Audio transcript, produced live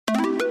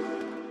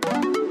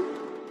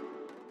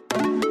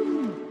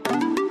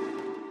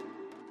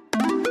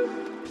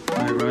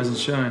right, rise and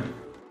shine.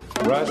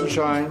 Rise and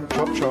shine,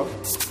 chop chop.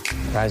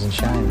 Rise and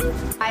shine.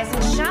 Rise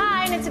and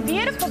shine, it's a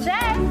beautiful day.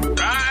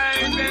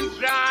 Rise and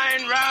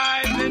shine,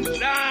 rise and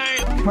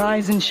shine.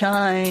 Rise and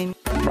shine.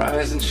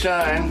 Rise and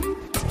shine.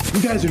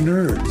 You guys are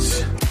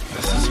nerds.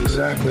 This is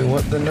exactly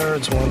what the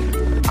nerds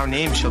want. Our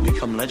name shall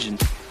become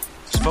legend.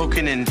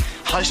 Spoken in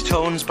hushed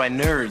tones by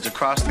nerds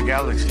across the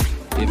galaxy.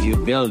 If you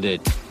build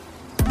it,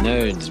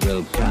 nerds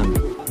will come.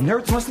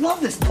 Nerds must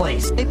love this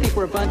place. They think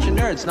we're a bunch of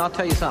nerds, and I'll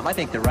tell you something, I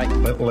think they're right.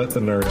 Let the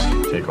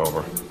nerds take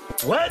over.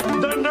 Let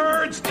the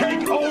nerds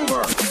take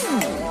over!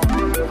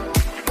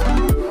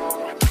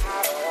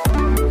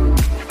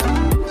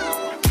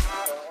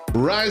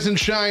 Rise and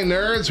shine,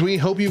 nerds. We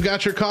hope you've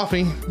got your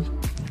coffee.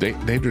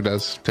 Deidra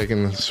does,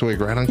 taking a swig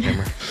right on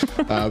camera.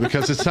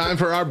 Because it's time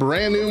for our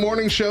brand new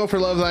morning show for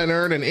Love Thy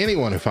Nerd and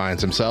anyone who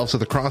finds themselves at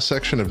the cross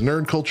section of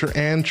nerd culture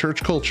and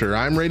church culture.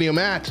 I'm Radio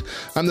Matt.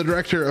 I'm the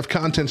Director of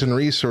Content and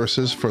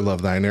Resources for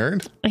Love Thy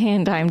Nerd.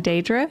 And I'm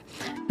Deidra,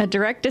 a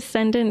direct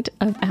descendant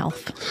of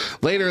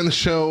Alf. Later in the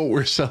show,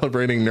 we're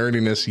celebrating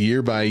nerdiness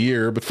year by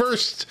year. But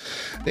first,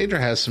 Deidra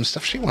has some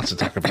stuff she wants to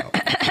talk about.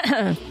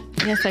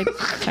 Yes,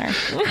 sorry.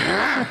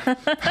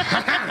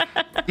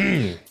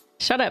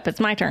 Shut up, it's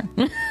my turn.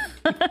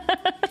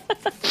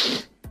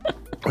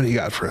 What do you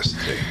got for us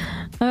today?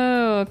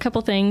 Oh, a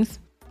couple things.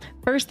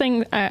 First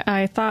thing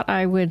I thought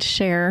I would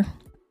share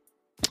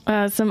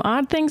some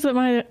odd things that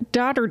my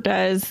daughter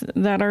does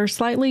that are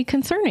slightly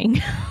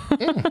concerning.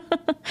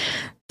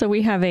 So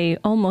we have a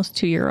almost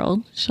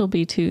 2-year-old. She'll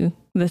be 2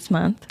 this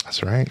month.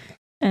 That's right.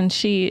 And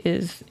she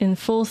is in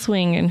full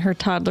swing in her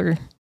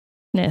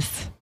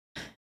toddlerness.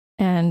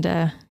 And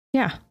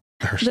yeah.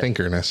 Her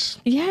stinkerness.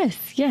 Yes.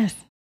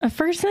 The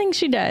first thing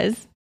she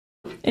does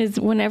is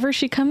whenever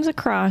she comes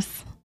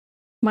across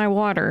my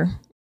water,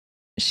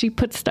 she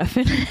puts stuff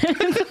in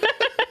it.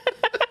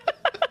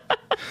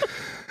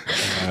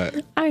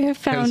 I have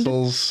found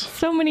pencils,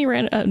 so many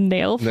random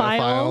nail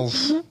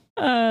files,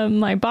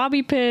 my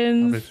bobby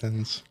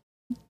pins.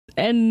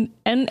 And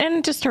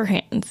just her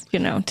hands,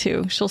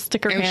 too. She'll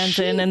stick her hands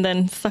in and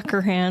then suck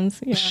her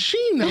hands. Yeah.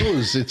 She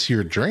knows it's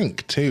your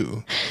drink,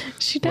 too.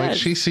 She does. Like,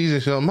 she sees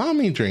it, she'll,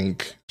 Mommy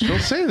drink. She'll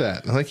say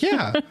that. I'm like,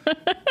 yeah.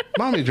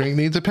 Mommy drink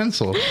needs a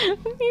pencil.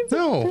 Needs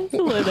a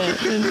pencil in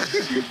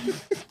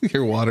it.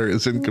 Your water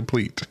is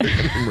incomplete.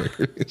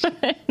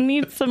 It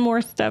needs some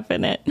more stuff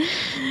in it.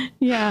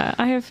 Yeah,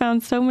 I have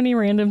found so many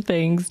random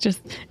things.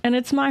 And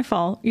it's my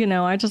fault.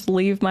 I just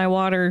leave my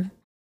water...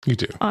 You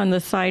do. On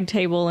the side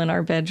table in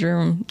our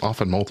bedroom.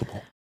 Often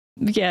multiple.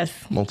 Yes.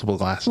 Multiple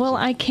glasses. Well,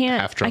 I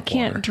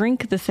can't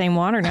drink the same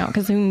water now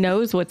because who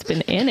knows what's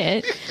been in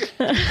it.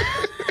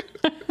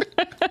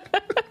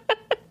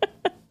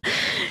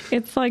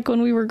 It's like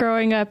when we were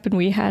growing up and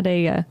we had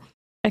a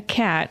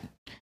cat.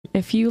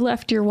 If you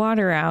left your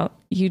water out,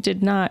 you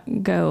did not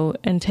go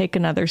and take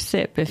another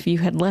sip if you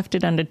had left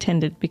it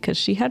unattended because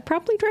she had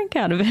probably drank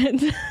out of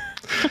it.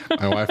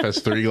 My wife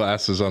has 3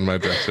 glasses on my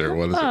dresser.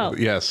 What is it?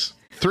 Yes.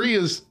 3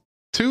 is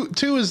 2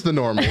 is the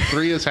normal.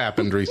 3 has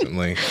happened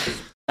recently.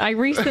 I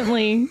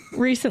recently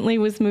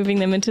was moving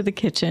them into the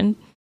kitchen,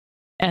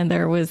 and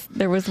there was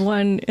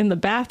one in the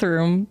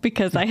bathroom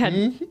because I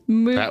had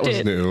moved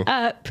it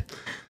up.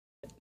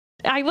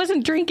 I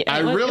wasn't drinking. I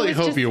really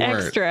hope you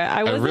weren't. Extra. I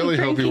really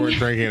hope you weren't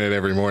drinking it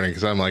every morning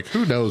because I'm like,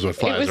 who knows what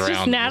flies around. It was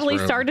just Natalie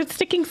started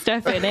sticking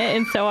stuff in it,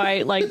 and so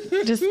I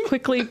just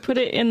quickly put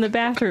it in the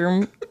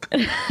bathroom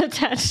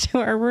attached to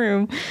our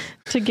room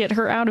to get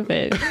her out of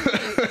it.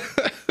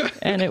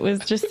 And it was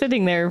just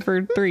sitting there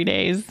for 3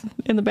 days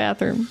in the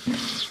bathroom.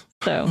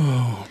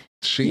 So,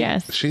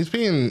 she's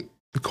being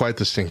quite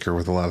the stinker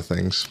with a lot of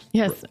things.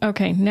 Yes.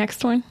 Okay.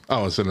 Next one.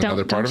 Oh, is it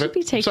another part of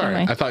it?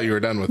 Sorry, I thought you were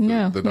done with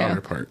the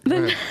daughter part.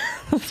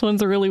 This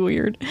one's really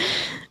weird.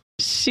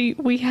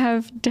 We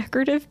have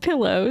decorative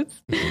pillows.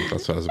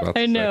 That's what I was about to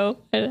say. I know.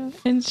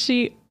 And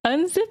she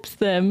unzips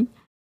them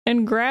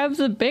and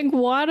grabs a big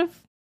wad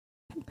of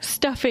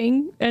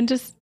stuffing and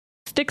just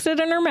sticks it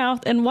in her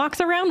mouth and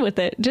walks around with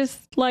it. Just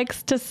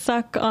likes to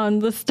suck on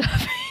the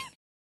stuffing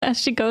as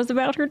she goes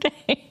about her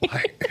day.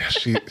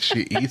 She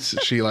eats.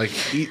 She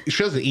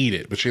doesn't eat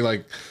it, but she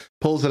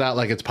pulls it out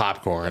like it's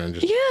popcorn and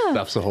just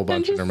stuffs a whole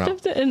bunch in her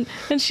mouth. And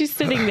she's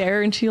sitting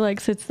there and she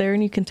sits there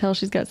and you can tell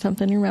she's got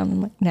something in her mouth.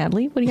 I'm like,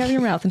 Natalie, what do you have in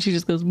your mouth? And she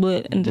just goes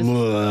bleh and just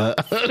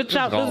spits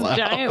out this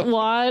giant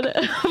wad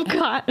of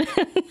cotton.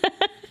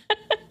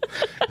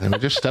 And then we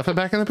just stuff it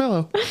back in the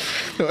pillow.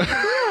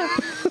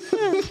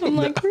 I'm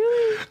like,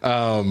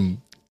 really?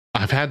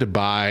 I've had to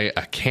buy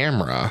a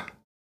camera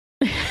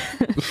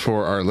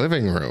for our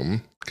living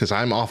room because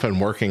I'm often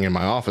working in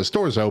my office.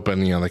 Doors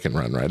open, they can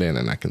run right in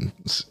and I can,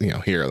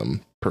 hear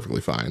them perfectly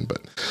fine.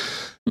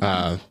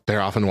 But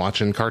they're often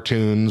watching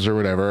cartoons or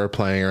whatever,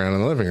 playing around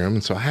in the living room.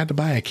 And so I had to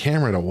buy a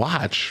camera to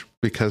watch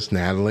because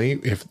Natalie,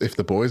 if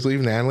the boys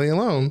leave Natalie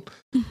alone,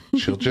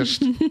 she'll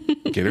just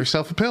get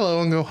herself a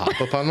pillow and go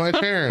hop up on my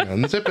chair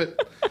and unzip it.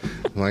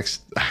 I'm like,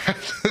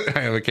 I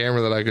have a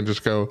camera that I can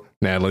just go,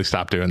 Natalie,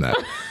 stop doing that.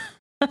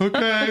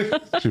 Okay.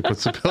 She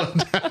puts the pillow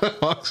down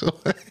and walks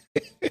away.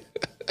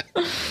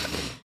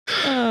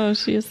 Oh,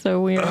 she is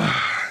so weird.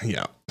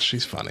 Yeah,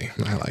 she's funny.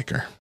 I like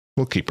her.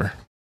 We'll keep her.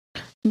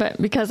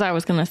 But because I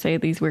was going to say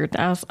these weird,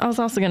 I was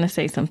also going to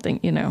say something,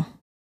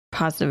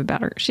 positive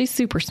about her. She's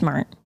super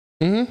smart.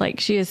 Mm-hmm. Like,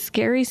 she is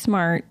scary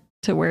smart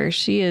to where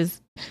she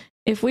is.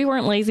 If we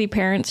weren't lazy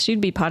parents,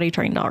 she'd be potty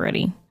trained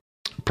already.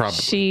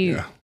 Probably.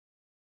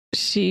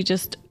 She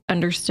just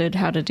understood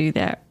how to do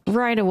that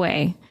right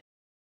away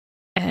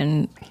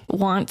and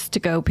wants to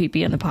go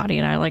pee-pee in the potty.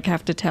 And I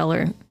have to tell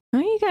her, oh,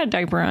 you got a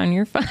diaper on,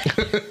 you're fine.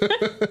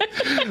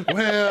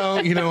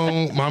 Well,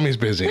 mommy's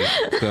busy.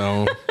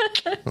 So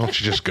why don't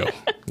you just go?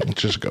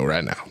 Let's just go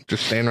right now.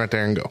 Just stand right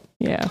there and go.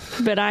 Yeah.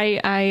 But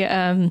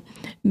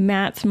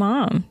Matt's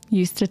mom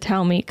used to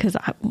tell me, because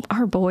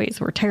our boys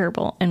were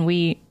terrible and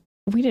we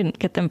didn't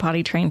get them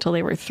potty trained until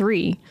they were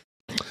 3.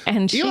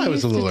 And Eli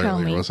was a little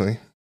early, wasn't he?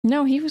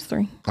 No, he was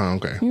 3. Oh,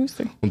 okay. He was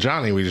 3. Well,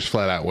 Johnny, we just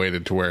flat out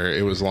waited to where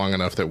it was long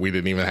enough that we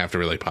didn't even have to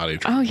really potty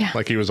train. Oh, yeah.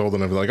 Like, he was old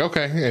enough to be like,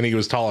 okay. And he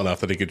was tall enough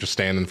that he could just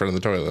stand in front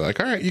of the toilet. Like,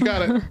 all right, you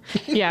got it.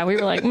 Yeah, we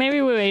were like, maybe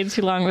we waited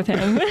too long with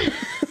him.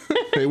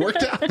 It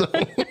worked out,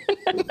 though.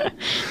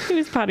 He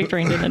was potty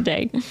trained in a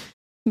day.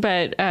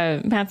 But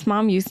Matt's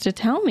mom used to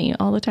tell me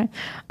all the time,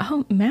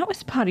 oh, Matt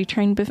was potty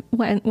trained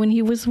when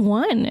he was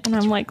 1. And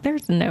I'm like,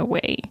 there's no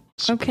way.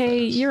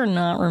 Okay, you're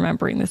not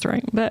remembering this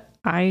right. But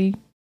I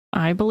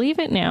believe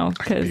it now.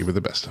 I can be with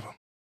the best of them.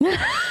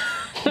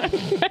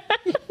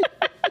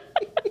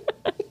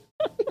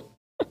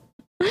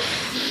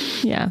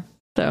 Yeah.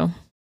 So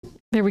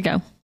there we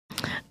go.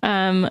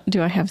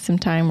 Do I have some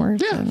time? Or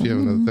yeah, if you have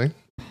another thing.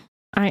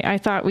 I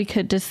thought we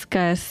could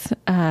discuss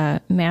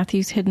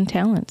Matthew's hidden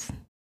talents.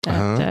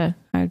 That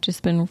I've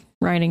just been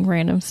writing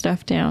random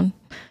stuff down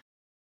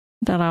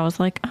that I was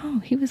like, oh,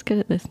 he was good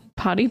at this.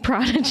 Potty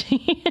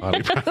prodigy.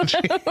 Potty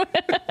prodigy.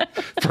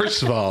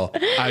 First of all,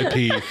 I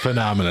pee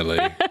phenomenally,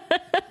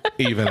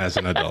 even as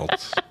an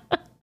adult.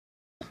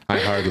 I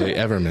hardly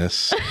ever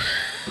miss.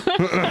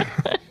 That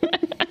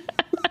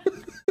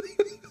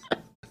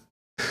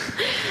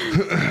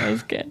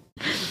was good.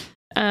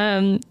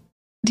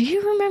 Do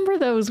you remember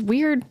those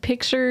weird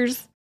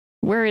pictures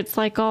where it's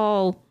like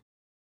all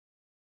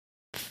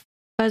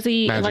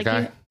fuzzy? Magic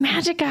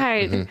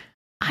eye. Mm-hmm.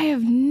 I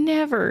have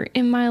never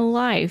in my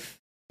life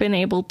been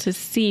able to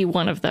see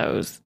one of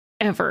those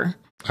ever.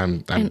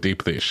 I'm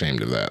deeply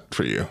ashamed of that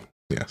for you.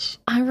 Yes.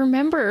 I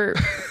remember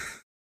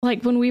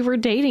when we were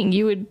dating,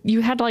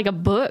 you had a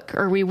book,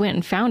 or we went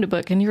and found a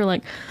book, and you were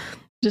like,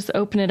 just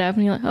open it up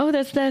and you're like, oh,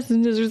 that's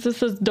and there's this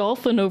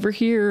dolphin over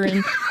here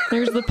and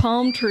there's the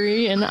palm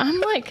tree. And I'm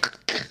like,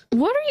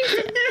 what are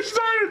you? You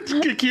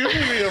started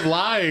accusing me of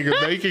lying and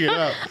making it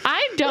up.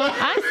 I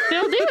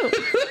still do.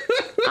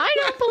 I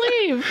don't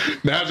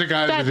believe Magic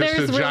eyes is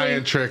just a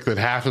giant trick that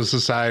half of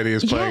society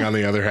is playing on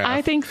the other half.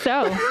 I think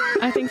so.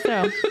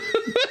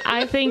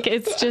 I think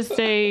it's just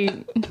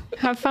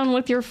have fun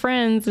with your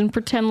friends and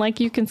pretend like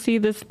you can see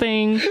this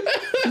thing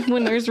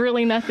when there's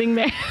really nothing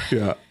there.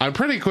 Yeah. I'm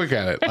pretty quick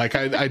at it.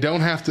 I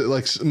don't have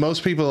to,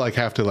 most people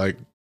have to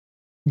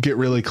get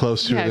really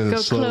close to it and then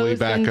slowly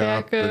back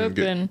up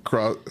and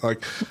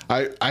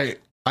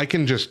I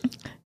can just,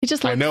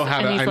 I know how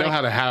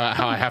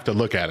I have to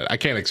look at it. I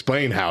can't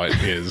explain how it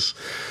is,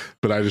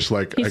 but I just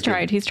he's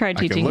tried teaching me.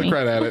 I can look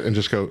right at it and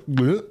just go,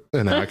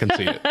 and now I can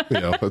see it.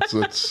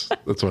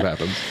 That's what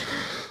happens.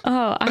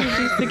 Oh, I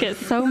used to get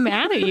so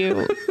mad at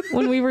you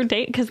when we were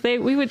dating, because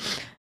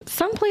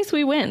someplace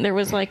we went, there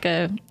was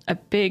a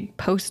big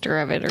poster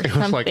of it or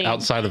something. It was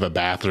outside of a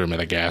bathroom at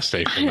a gas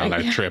station on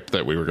a trip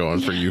that we were going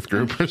for youth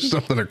group or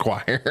something, or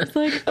choir. It's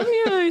like,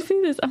 oh yeah, I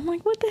see this. I'm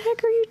like, what the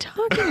heck are you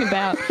talking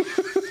about?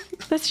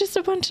 That's just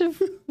a bunch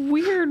of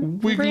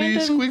weird wiggly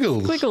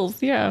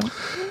squiggles. Yeah.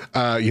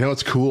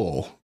 What's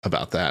cool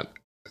about that?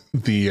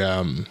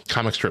 The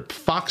comic strip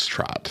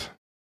Foxtrot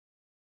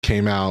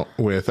came out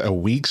with a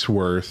week's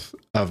worth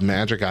of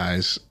Magic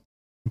Eyes,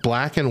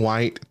 black and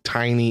white,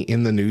 tiny,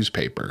 in the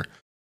newspaper,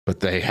 but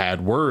they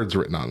had words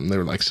written on them. They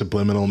were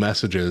subliminal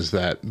messages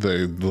that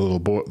the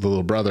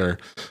little brother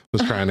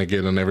was trying to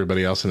get on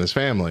everybody else in his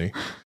family.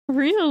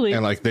 Really?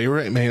 And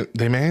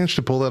they managed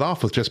to pull it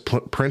off with just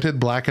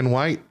printed black and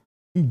white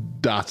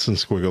dots and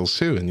squiggles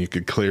too, and you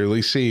could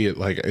clearly see it.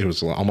 It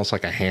was almost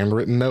like a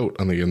handwritten note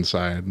on the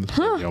inside.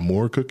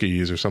 More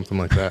cookies or something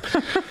like that.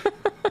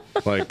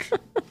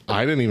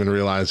 I didn't even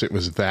realize it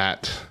was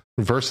that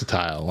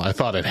versatile. I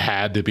thought it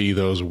had to be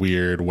those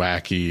weird,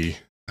 wacky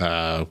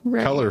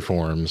color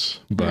forms,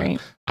 but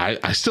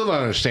I still don't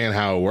understand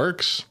how it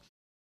works.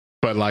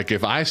 But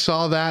if I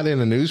saw that in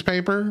a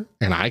newspaper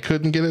and I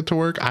couldn't get it to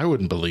work, I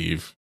wouldn't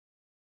believe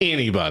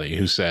anybody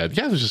who said,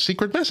 yeah, there's a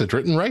secret message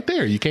written right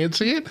there, you can't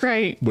see it.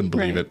 Right. Wouldn't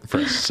believe it for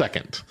a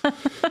second.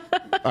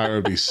 I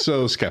would be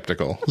so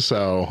skeptical.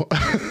 So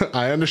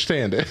I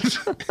understand it.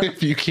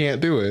 If you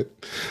can't do it,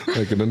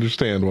 I can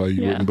understand why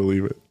you wouldn't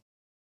believe it.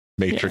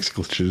 Matrix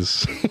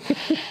glitches.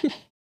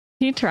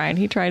 He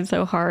tried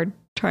so hard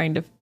trying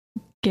to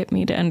get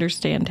me to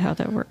understand how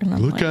that worked. And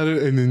look at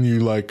it, and then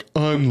you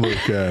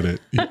unlook at it.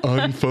 You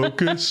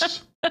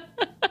unfocus,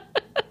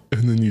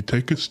 and then you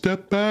take a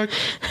step back,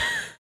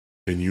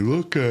 and you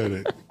look at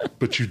it,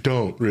 but you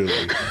don't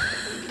really.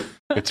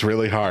 It's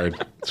really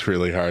hard. It's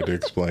really hard to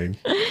explain.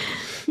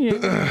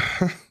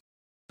 Yeah.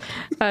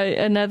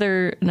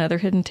 Another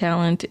hidden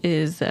talent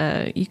is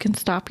you can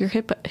stop your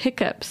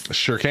hiccups.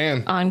 Sure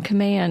can. On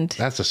command.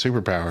 That's a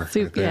superpower.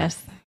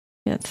 Yes.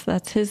 Yes,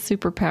 that's his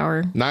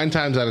superpower. 9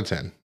 times out of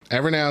 10.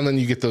 Every now and then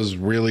you get those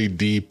really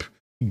deep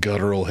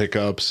guttural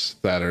hiccups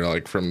that are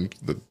like from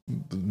the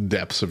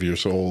depths of your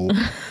soul.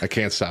 I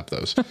can't stop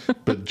those.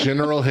 But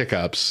general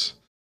hiccups,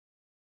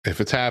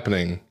 if it's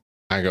happening,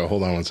 I go,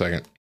 hold on 1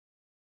 second.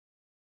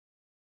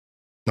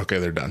 Okay,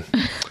 they're done.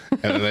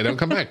 And then they don't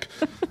come back.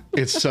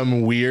 It's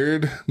some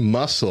weird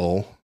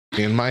muscle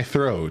in my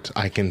throat.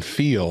 I can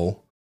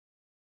feel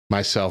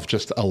myself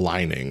just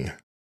aligning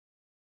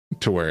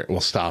to where it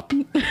will stop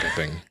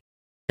hiccuping.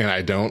 And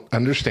I don't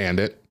understand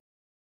it.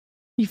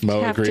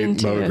 Mo agreed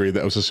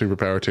that was a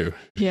superpower too.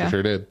 Yeah. She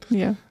sure did.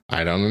 Yeah.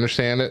 I don't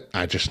understand it.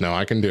 I just know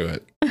I can do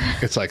it.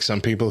 It's like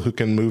some people who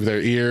can move their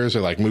ears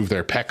or like move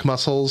their pec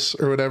muscles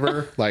or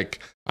whatever. Like,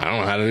 I don't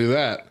know how to do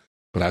that,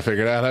 but I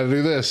figured out how to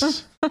do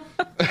this.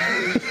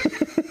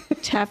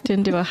 Tapped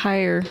into a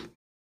higher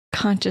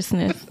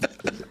consciousness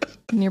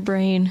in your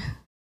brain.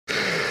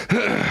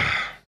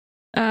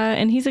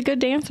 And he's a good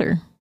dancer.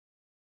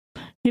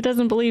 He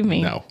doesn't believe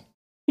me. No.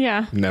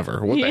 Yeah.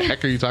 Never. What the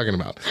heck are you talking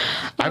about?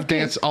 I've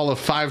danced all of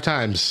 5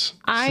 times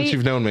since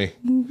you've known me.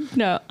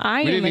 No,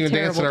 I am a terrible dancer. We didn't even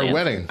dance at our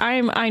wedding.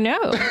 I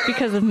know,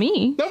 because of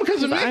me. No,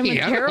 because of me. I'm a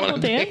terrible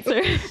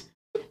dancer.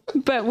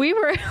 But we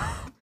were,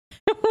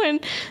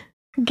 when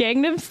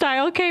Gangnam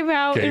Style came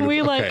out and we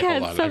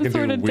had some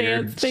sort of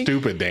weird, dance thing.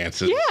 Stupid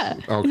dances. Yeah.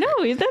 Okay. No,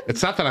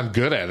 it's not that I'm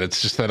good at it.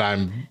 It's just that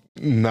I'm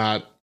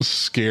not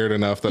scared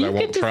enough that I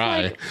won't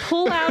try. Like,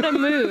 pull out a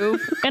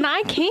move, and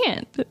I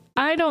can't.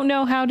 I don't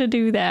know how to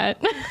do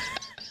that.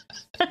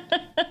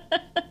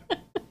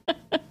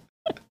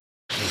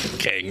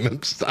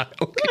 Gangnam Style.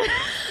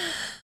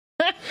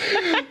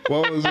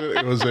 What was it?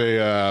 It was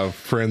a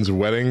friend's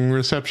wedding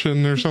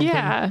reception or something.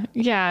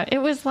 Yeah. It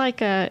was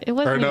like it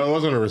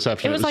wasn't a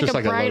reception. It was like just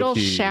a bridal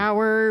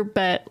shower,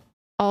 but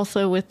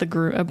also with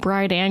a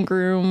bride and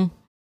groom.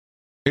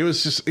 It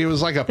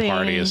was like a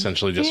party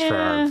essentially, just for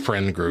our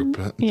friend group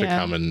to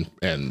come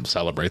and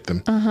celebrate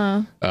them.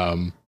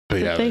 But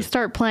yeah, they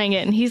start playing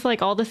it, and he's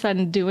like all of a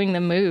sudden doing the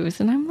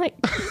moves, and I'm like,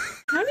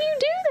 how do you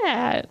do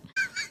that?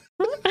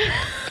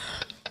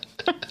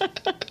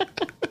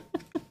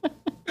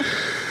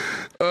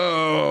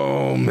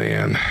 Oh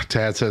man.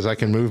 Tad says I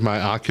can move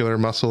my ocular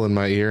muscle in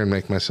my ear and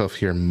make myself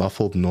hear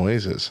muffled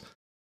noises.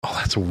 Oh,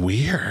 that's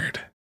weird.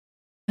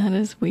 That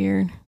is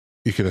weird.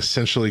 You can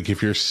essentially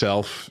give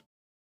yourself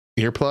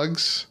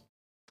earplugs.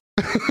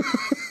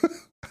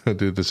 I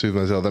do to soothe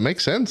myself. That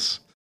makes sense.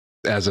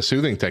 As a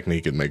soothing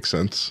technique, it makes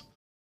sense.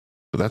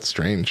 But that's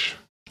strange.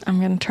 I'm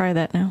going to try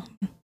that now.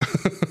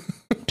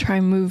 Try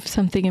and move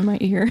something in my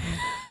ear.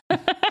 The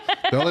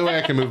only way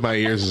I can move my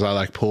ears is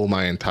I pull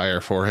my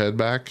entire forehead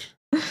back.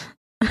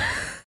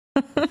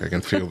 I can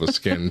feel the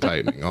skin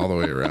tightening all the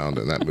way around,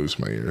 and that moves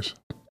my ears.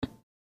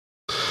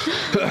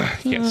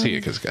 You can't see it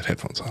because I've got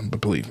headphones on, but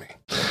believe me.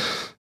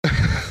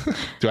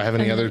 Do I have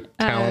any other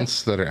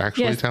talents that are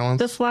actually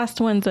talents? This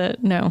last one's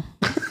no.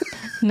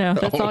 No,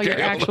 that's all your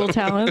actual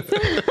talents.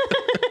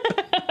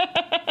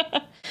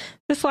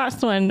 This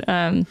last one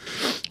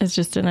is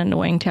just an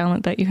annoying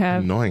talent that you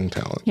have. Annoying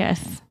talent?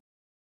 Yes.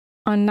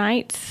 On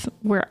nights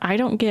where I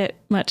don't get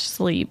much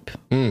sleep,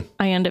 I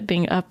end up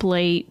being up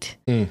late.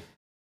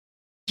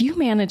 You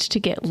manage to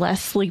get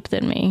less sleep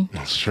than me.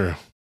 That's true.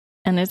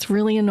 And it's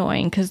really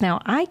annoying because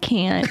now I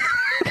can't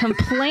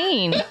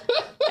complain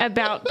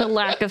about the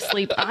lack of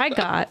sleep I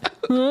got.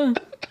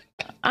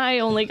 I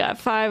only got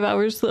 5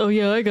 hours. Oh,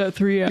 yeah, I got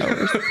 3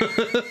 hours.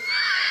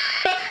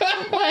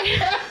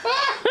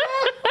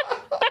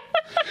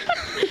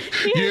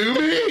 You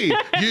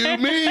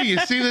me. You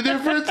see the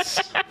difference?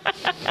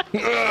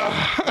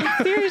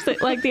 Seriously,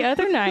 like the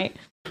other night,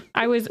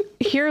 I was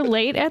here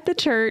late at the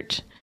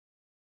church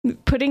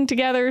putting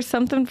together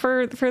something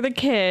for the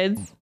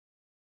kids.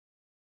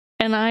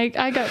 And I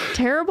got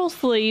terrible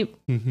sleep,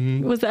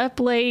 was up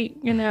late,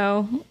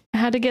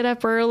 had to get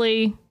up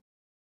early.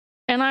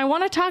 And I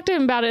want to talk to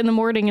him about it in the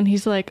morning. And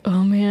he's like,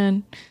 oh,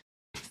 man,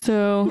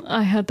 so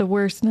I had the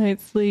worst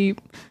night's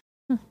sleep.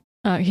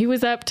 He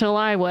was up till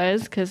I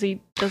was because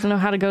he doesn't know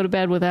how to go to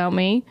bed without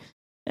me.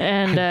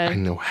 And I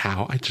know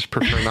how. I just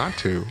prefer not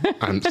to.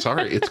 I'm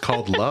sorry. It's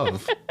called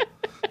love.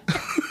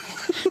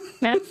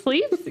 Matt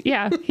sleeps?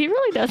 Yeah, he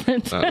really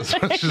doesn't. Not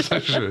as much as I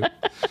should.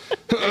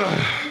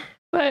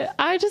 But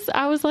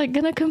I was like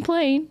going to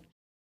complain.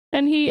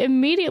 And he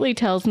immediately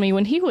tells me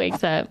when he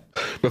wakes up.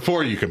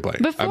 Before you complain.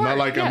 I'm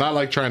not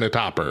like trying to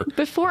top her.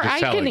 Before I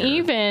can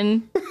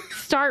even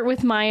start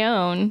with my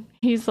own,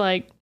 he's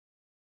like,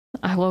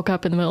 I woke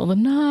up in the middle of the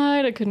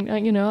night. I couldn't,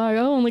 I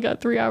only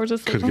got 3 hours of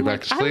sleep. Couldn't get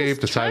back to sleep.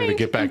 Decided to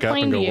get back up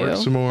and go work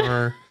some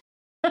more.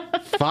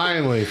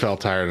 Finally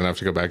felt tired enough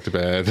to go back to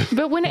bed.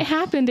 But when it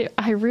happened,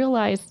 I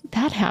realized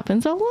that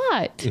happens a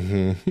lot.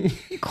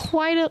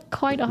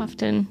 Quite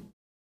often.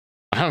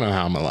 I don't know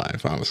how I'm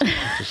alive, honestly.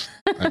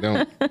 I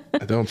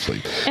I don't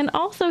sleep. And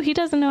also, he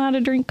doesn't know how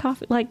to drink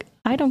coffee. Like,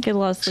 I don't get a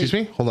lot of sleep.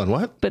 Excuse me? Hold on,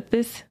 what? But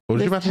this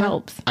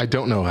helps. I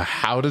don't know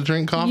how to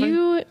drink coffee?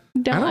 You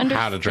don't I know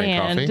understand how to drink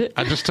coffee.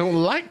 I just don't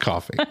like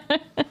coffee.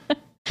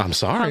 I'm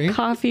sorry. How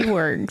coffee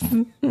works.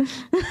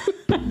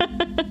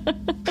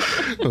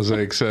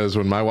 Mosaic says,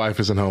 when my wife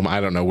isn't home,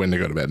 I don't know when to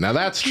go to bed. Now,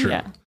 that's true.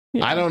 Yeah.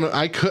 I don't know.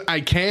 I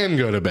can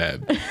go to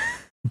bed.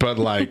 But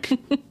like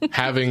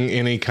having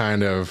any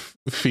kind of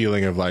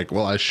feeling of like,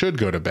 well, I should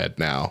go to bed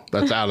now.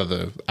 That's out of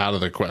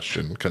the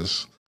question,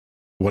 because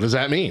what does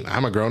that mean?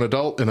 I'm a grown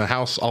adult in a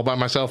house all by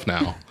myself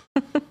now.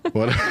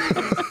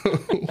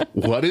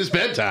 What is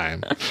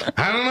bedtime?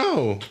 I don't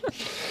know.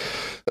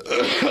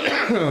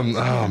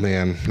 Oh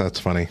man, that's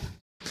funny.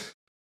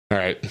 All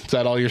right, is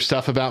that all your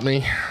stuff about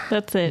me?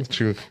 That's it.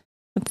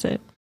 That's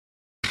it.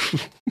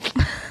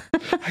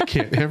 I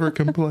can't ever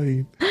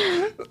complain.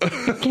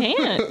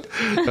 Can't.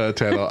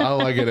 Ted,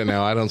 I get it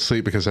now. I don't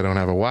sleep because I don't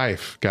have a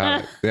wife.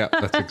 Got it. Yeah,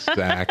 that's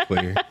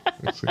exactly.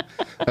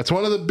 That's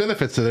one of the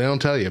benefits that they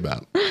don't tell you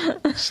about.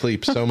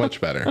 Sleep so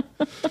much better.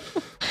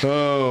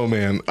 Oh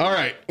man. All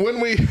right. We're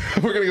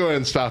gonna go ahead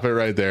and stop it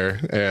right there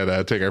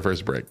and take our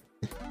first break.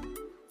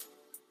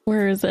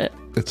 Where is it?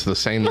 It's the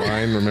same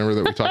line. Remember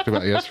that we talked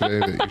about yesterday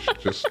that you should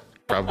just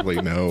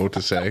probably know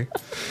to say.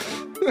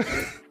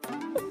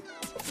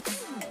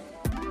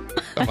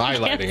 I'm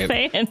highlighting it.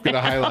 I'm going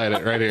to highlight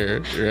it right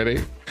here. You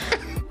ready?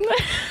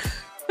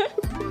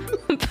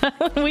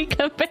 But when we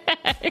come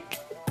back,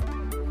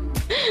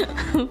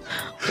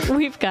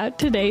 we've got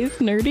today's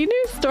nerdy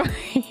news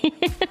story.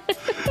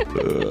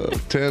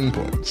 10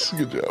 points.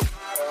 Good job.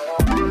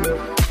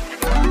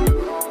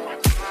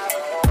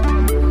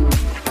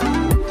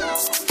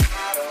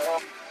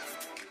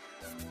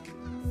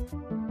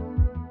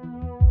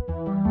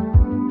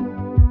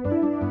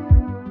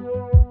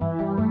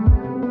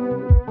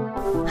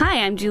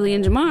 Hi, I'm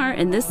Julian Jamar,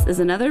 and this is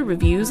another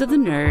Reviews of the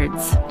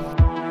Nerds.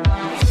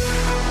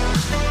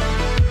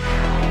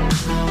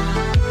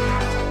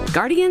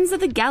 Guardians of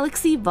the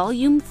Galaxy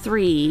Volume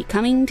 3,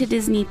 coming to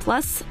Disney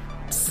Plus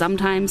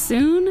sometime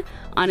soon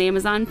on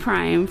Amazon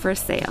Prime for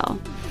sale.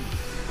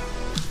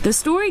 The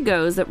story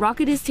goes that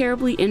Rocket is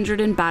terribly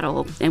injured in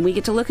battle, and we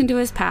get to look into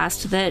his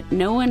past that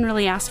no one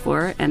really asked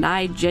for, and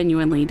I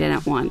genuinely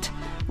didn't want.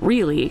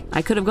 Really,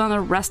 I could have gone the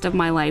rest of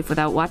my life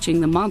without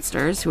watching the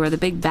monsters, who are the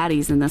big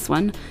baddies in this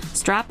one,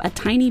 strap a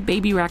tiny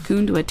baby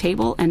raccoon to a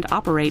table and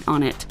operate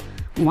on it.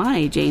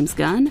 Why, James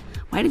Gunn?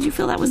 Why did you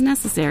feel that was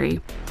necessary?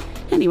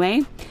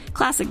 Anyway,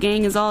 Classic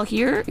Gang is all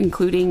here,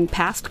 including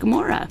past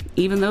Gamora,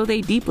 even though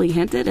they deeply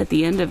hinted at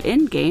the end of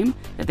Endgame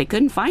that they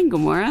couldn't find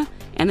Gamora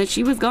and that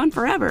she was gone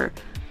forever.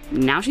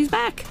 Now she's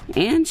back,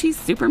 and she's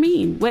super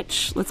mean,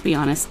 which, let's be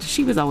honest,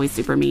 she was always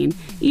super mean.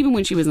 Even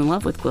when she was in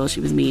love with Quill, she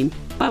was mean.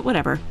 But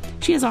whatever.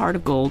 She has a heart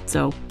of gold,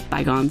 so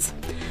bygones.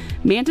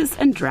 Mantis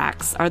and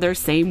Drax are their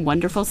same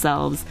wonderful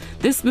selves.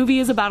 This movie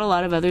is about a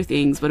lot of other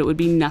things, but it would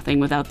be nothing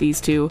without these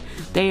two.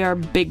 They are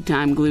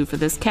big-time glue for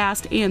this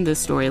cast and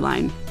this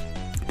storyline.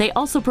 They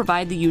also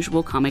provide the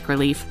usual comic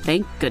relief,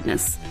 thank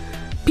goodness.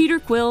 Peter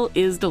Quill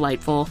is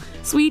delightful,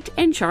 sweet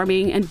and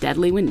charming and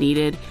deadly when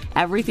needed,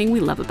 everything we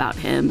love about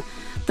him.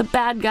 The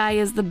bad guy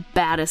is the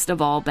baddest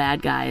of all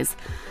bad guys.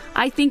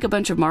 I think a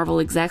bunch of Marvel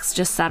execs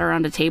just sat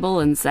around a table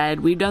and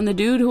said, we've done the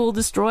dude who will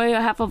destroy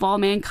half of all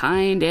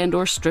mankind and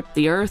or strip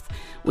the earth.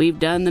 We've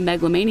done the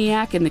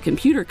megalomaniac in the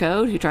computer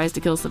code who tries to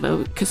kill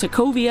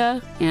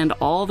Sokovia and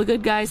all the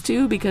good guys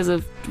too because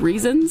of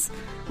reasons.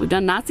 We've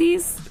done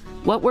Nazis.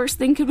 What worse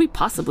thing could we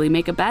possibly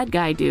make a bad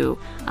guy do?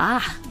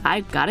 Ah,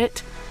 I got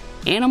it.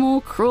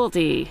 Animal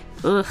cruelty.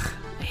 Ugh,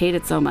 I hate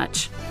it so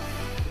much.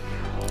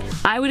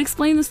 I would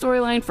explain the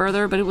storyline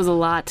further, but it was a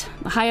lot.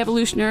 The High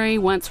Evolutionary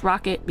wants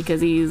Rocket because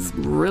he's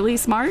really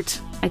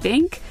smart, I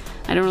think.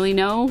 I don't really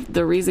know.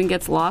 The reason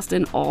gets lost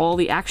in all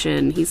the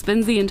action. He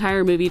spends the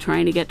entire movie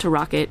trying to get to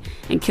Rocket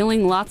and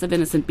killing lots of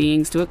innocent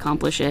beings to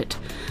accomplish it.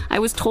 I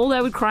was told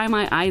I would cry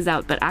my eyes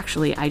out, but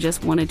actually I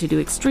just wanted to do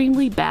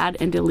extremely bad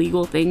and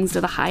illegal things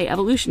to the High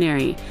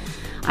Evolutionary.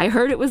 I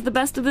heard it was the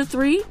best of the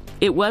three.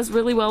 It was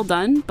really well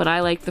done, but I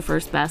liked the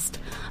first best.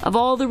 Of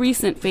all the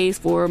recent Phase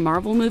 4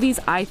 Marvel movies,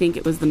 I think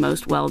it was the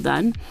most well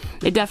done.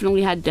 It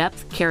definitely had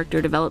depth,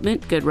 character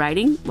development, good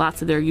writing,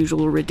 lots of their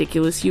usual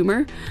ridiculous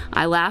humor.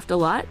 I laughed a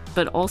lot,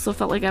 but also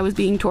felt like I was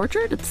being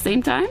tortured at the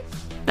same time.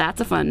 That's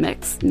a fun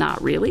mix.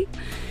 Not really.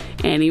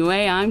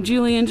 Anyway, I'm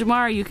Julian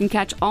Jamar. You can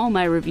catch all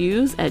my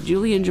reviews at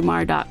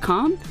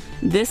julianjamar.com.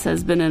 This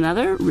has been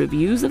another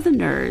Reviews of the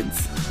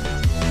Nerds.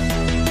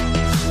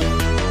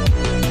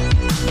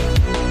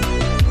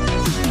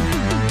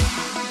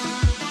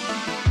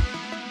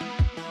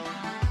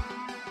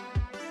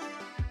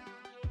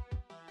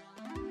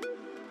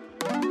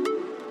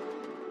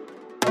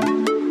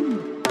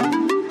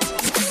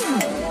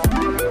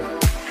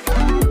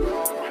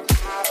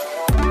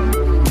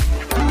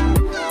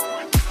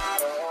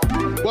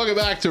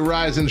 back to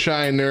Rise and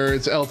Shine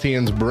Nerds,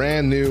 LTN's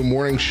brand new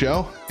morning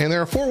show. And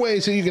there are 4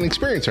 ways that you can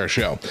experience our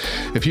show.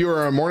 If you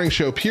are a morning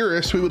show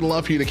purist, we would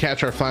love for you to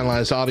catch our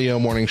finalized audio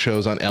morning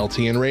shows on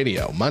LTN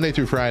Radio, Monday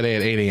through Friday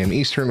at 8 a.m.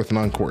 Eastern with an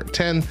encore at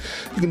 10. You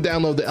can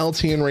download the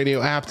LTN Radio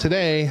app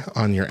today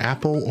on your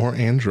Apple or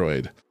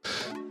Android.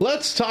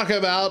 Let's talk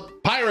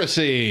about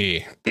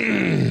piracy.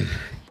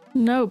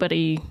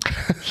 Nobody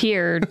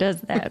here does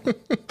that.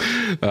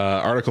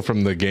 Article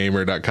from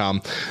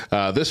thegamer.com.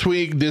 This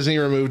week, Disney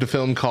removed a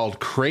film called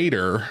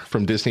Crater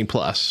from Disney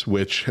Plus,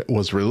 which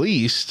was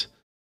released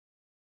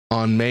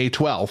on May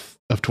 12th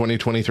of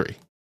 2023.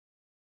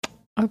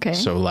 Okay.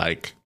 So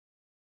less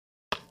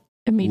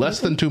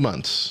than 2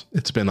 months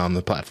it's been on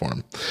the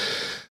platform.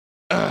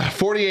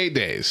 48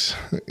 days.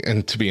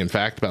 And to be in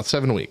fact, about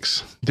 7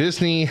 weeks.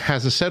 Disney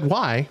hasn't said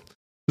why.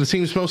 It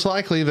seems most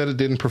likely that it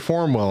didn't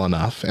perform well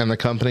enough, and the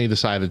company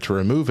decided to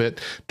remove it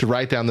to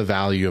write down the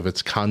value of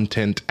its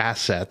content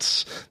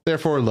assets,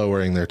 therefore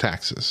lowering their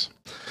taxes.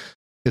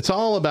 It's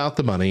all about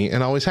the money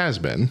and always has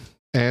been,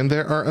 and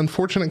there are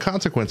unfortunate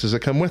consequences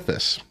that come with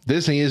this.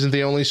 Disney isn't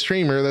the only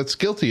streamer that's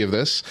guilty of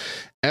this.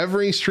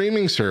 Every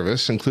streaming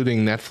service,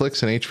 including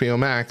Netflix and HBO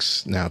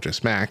Max, now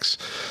just Max,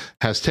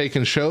 has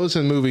taken shows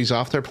and movies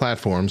off their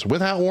platforms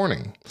without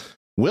warning.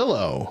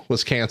 Willow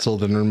was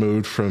canceled and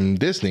removed from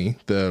Disney,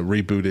 the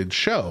rebooted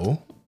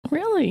show.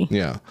 Really?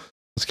 Yeah.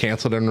 Was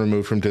canceled and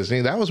removed from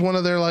Disney. That was one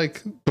of their,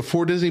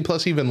 before Disney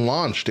Plus even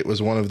launched, it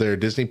was one of their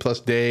Disney Plus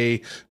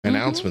Day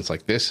announcements,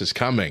 this is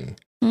coming.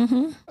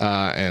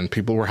 And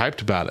people were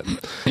hyped about it.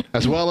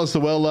 As well as the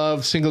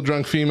well-loved Single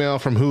Drunk Female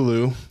from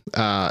Hulu.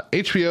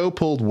 HBO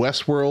pulled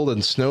Westworld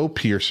and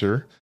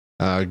Snowpiercer.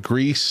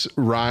 Grease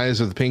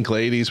Rise of the Pink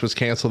Ladies was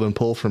canceled and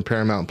pulled from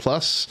Paramount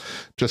Plus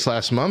just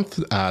last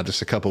month.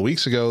 Just a couple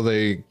weeks ago,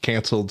 they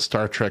canceled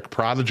Star Trek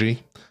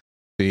Prodigy,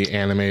 the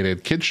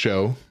animated kids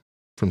show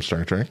from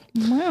Star Trek.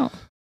 Wow.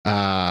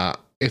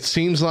 It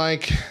seems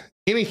like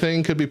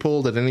anything could be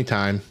pulled at any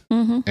time,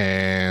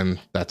 and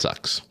that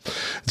sucks.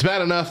 It's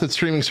bad enough that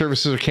streaming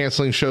services are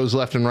canceling shows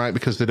left and right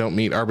because they don't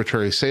meet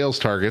arbitrary sales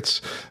targets,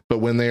 but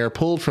when they are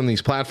pulled from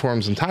these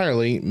platforms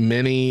entirely,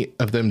 many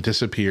of them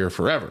disappear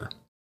forever,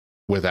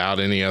 without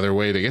any other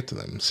way to get to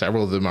them.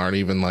 Several of them aren't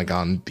even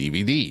on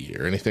DVD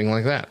or anything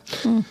like that.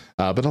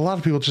 But a lot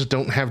of people just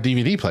don't have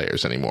DVD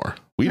players anymore.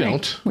 We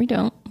don't.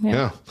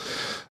 Yeah.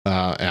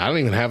 And I don't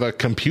even have a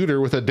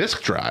computer with a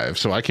disk drive,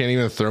 so I can't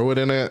even throw it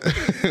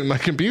in my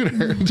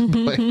computer to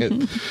play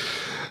it.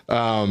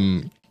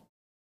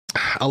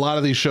 A lot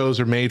of these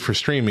shows are made for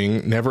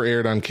streaming, never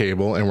aired on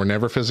cable, and were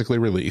never physically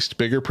released.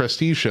 Bigger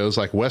prestige shows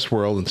like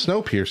Westworld and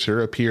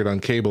Snowpiercer appeared on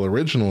cable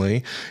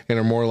originally and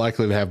are more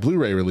likely to have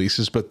Blu-ray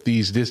releases, but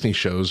these Disney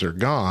shows are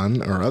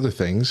gone, or other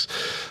things.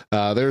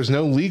 There's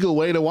no legal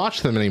way to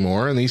watch them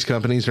anymore, and these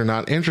companies are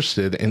not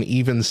interested in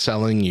even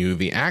selling you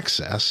the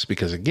access,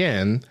 because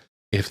again,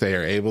 if they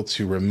are able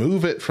to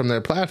remove it from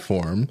their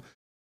platform,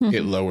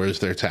 it lowers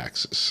their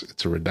taxes.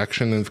 It's a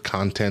reduction of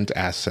content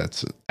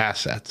assets.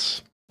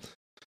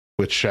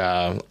 Which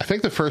I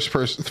think the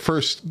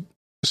first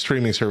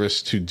streaming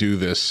service to do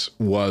this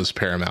was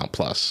Paramount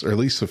Plus, or at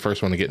least the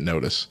first one to get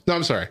notice. No,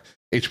 I'm sorry,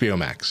 HBO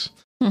Max.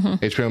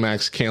 HBO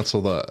Max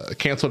canceled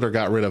or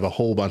got rid of a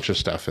whole bunch of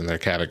stuff in their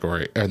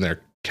category and their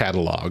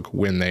catalog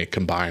when they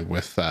combined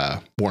with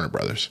Warner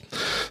Brothers.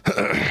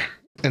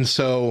 And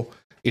so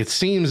it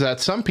seems that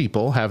some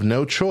people have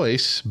no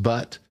choice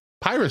but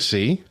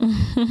piracy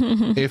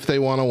if they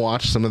want to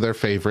watch some of their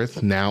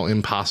favorite, now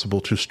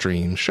impossible to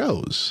stream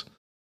shows.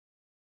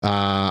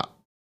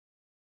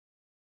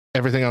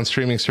 Everything on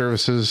streaming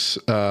services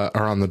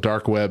are on the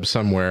dark web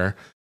somewhere,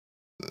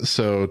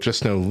 so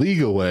just no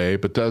legal way.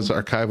 But does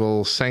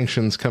archival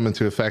sanctions come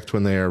into effect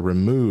when they are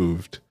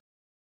removed?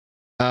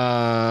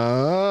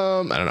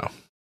 I don't know.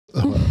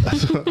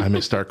 I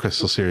missed Dark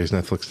Crystal series.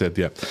 Netflix did.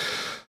 Yeah.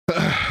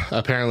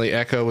 Apparently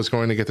Echo was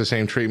going to get the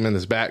same treatment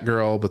as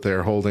Batgirl, but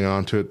they're holding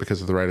on to it because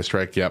of the writer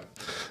strike. Yep.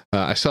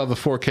 I still have a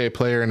 4K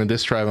player and a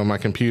disc drive on my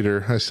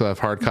computer. I still have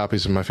hard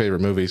copies of my favorite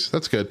movies.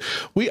 That's good.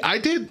 I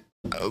did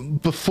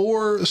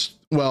before,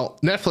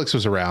 Netflix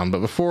was around, but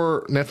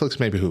before Netflix,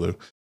 maybe Hulu,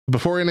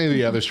 before any of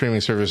the other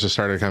streaming services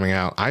started coming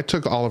out, I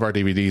took all of our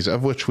DVDs,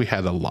 of which we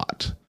had a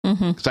lot.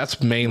 That's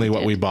mainly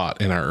what we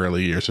bought in our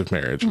early years of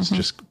marriage. Was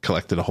just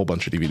collected a whole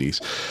bunch of DVDs.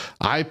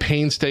 I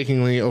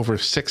painstakingly, over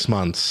 6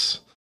 months,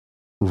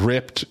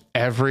 ripped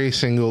every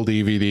single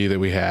DVD that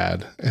we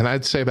had, and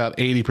I'd say about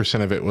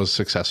 80% of it was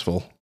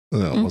successful.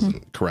 It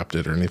wasn't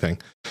corrupted or anything.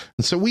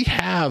 And so we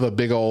have a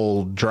big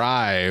old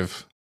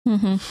drive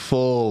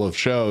full of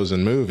shows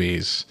and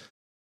movies.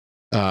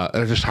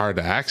 They're just hard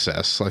to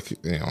access.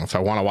 If I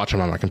want to watch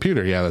them on my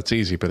computer, yeah, that's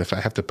easy. But if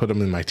I have to put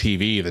them in my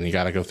TV, then you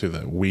got to go through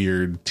the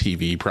weird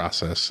TV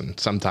process, and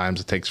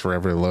sometimes it takes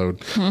forever to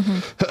load.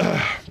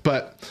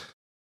 But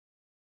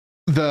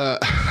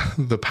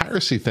the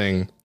piracy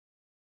thing,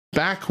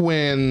 back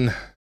when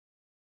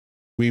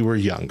we were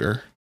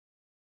younger,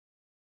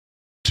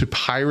 to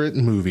pirate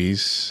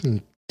movies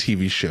and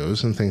TV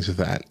shows and things like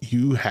that,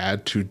 you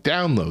had to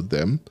download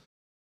them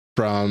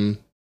from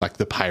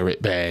the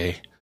Pirate Bay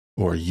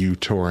or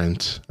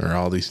uTorrent or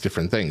all these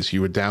different things.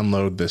 You would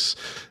download this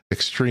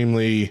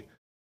extremely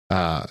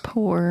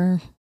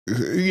poor.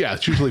 Yeah,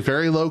 it's usually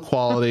very low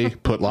quality.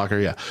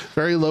 Putlocker, yeah,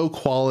 very low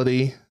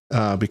quality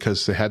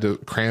because they had to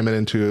cram it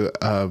into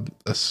it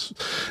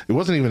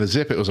wasn't even a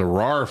zip; it was a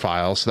RAR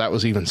file, so that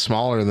was even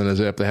smaller than a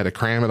zip. They had to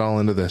cram it all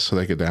into this so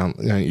they could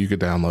you could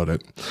download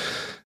it,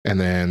 and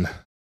then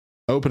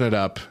open it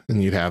up,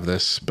 and you'd have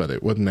this. But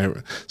it wouldn't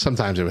ever.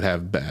 Sometimes it would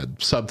have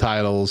bad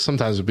subtitles.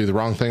 Sometimes it would be the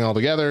wrong thing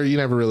altogether. You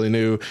never really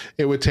knew.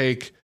 It would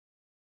take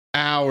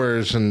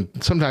hours and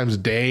sometimes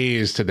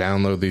days to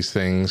download these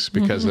things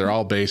because they're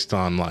all based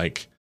on,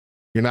 like,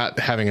 you're not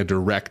having a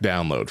direct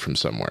download from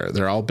somewhere.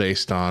 They're all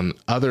based on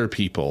other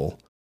people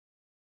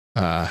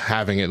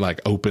having it like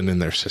open in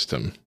their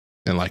system,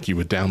 and like you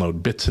would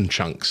download bits and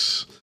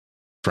chunks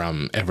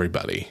from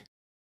everybody,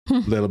 a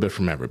little bit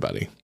from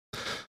everybody,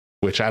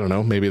 which I don't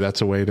know, maybe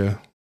that's a way to,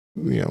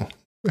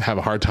 have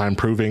a hard time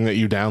proving that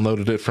you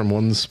downloaded it from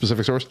one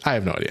specific source. I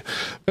have no idea.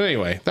 But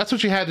anyway, that's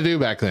what you had to do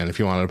back then if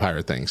you wanted to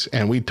pirate things.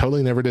 And we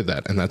totally never did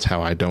that. And that's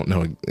how I don't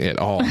know at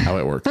all how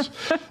it works.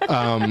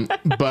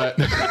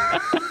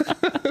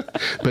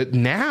 But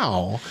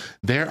now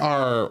there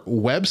are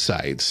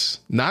websites,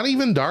 not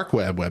even dark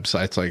web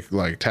websites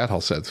like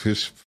Tadhall said,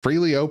 just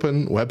freely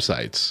open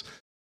websites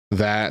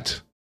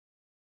that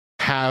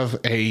have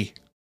a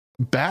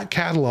back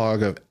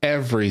catalog of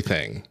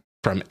everything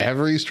from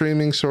every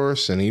streaming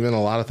source, and even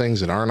a lot of things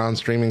that aren't on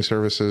streaming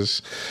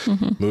services,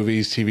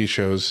 movies, TV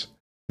shows.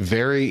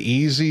 Very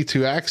easy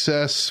to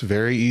access,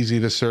 very easy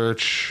to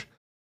search.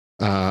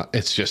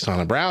 It's just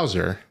on a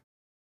browser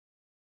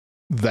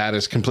that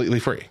is completely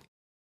free.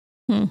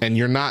 And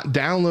you're not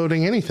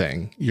downloading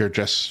anything. You're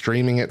just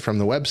streaming it from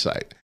the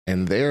website.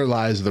 And there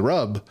lies the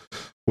rub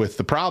with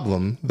the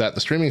problem that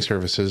the streaming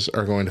services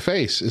are going to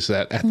face, is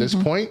that at this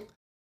point,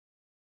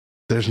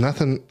 there's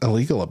nothing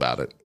illegal about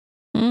it.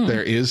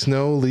 There is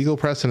no legal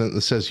precedent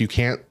that says you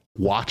can't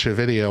watch a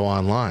video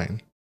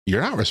online.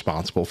 You're not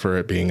responsible for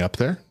it being up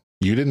there.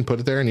 You didn't put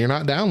it there, and you're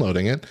not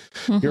downloading it.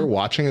 You're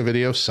watching a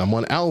video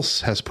someone else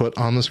has put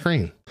on the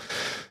screen.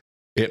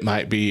 It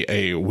might be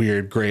a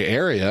weird gray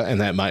area, and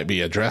that might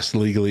be addressed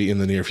legally in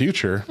the near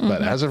future.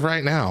 But as of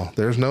right now,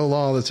 there's no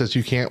law that says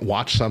you can't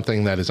watch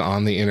something that is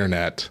on the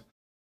internet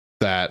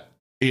that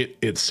it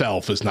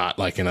itself is not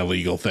like an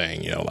illegal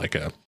thing, like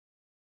a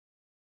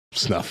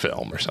snuff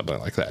film or something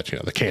like that,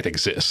 that can't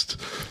exist.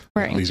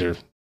 Right. These are,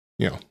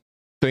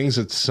 things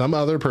that some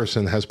other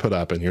person has put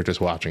up and you're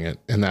just watching it.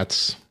 And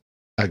that's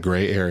a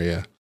gray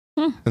area.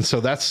 And so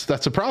that's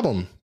a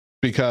problem,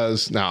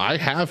 because now I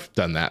have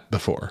done that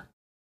before,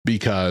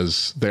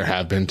 because there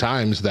have been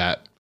times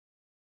that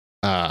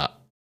I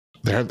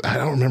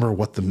don't remember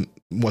what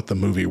the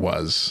movie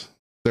was.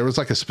 There was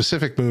like a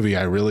specific movie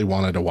I really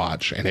wanted to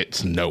watch, and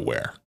it's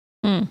nowhere.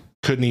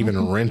 Couldn't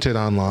even rent it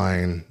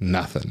online,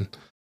 nothing.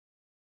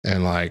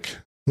 And like,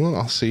 well,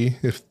 I'll see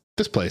if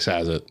this place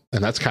has it.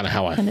 And that's kind of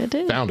how I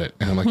found it.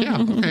 And I'm like,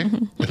 yeah, okay.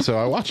 And so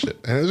I watched it,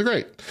 and it was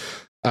great.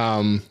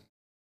 And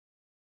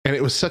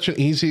it was such an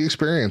easy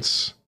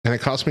experience, and it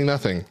cost me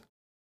nothing.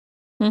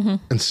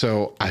 And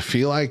so I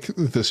feel like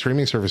the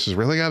streaming services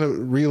really got to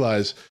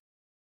realize,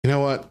 you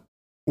know what?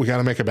 We got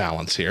to make a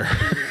balance here.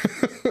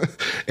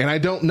 And I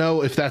don't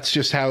know if that's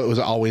just how it was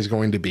always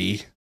going to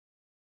be,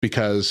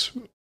 because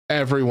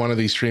every one of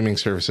these streaming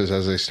services,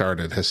 as they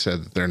started, has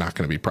said that they're not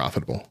going to be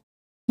profitable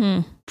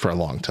for a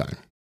long time,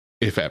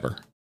 if ever.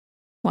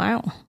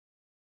 Wow.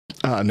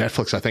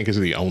 Netflix, I think, is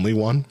the only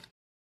one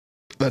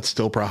that's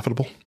still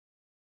profitable.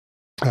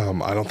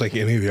 I don't think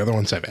any of the other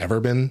ones have ever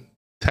been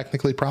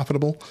technically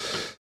profitable.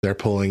 They're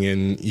pulling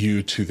in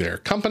you to their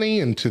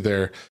company and to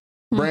their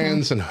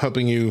brands and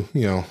helping you,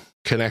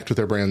 connect with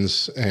their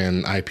brands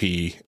and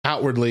IP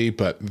outwardly,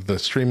 but the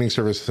streaming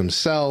services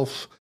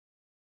themselves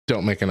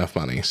don't make enough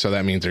money. So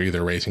that means they're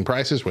either raising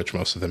prices, which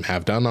most of them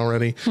have done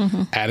already,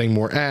 adding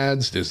more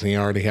ads. Disney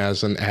already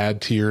has an ad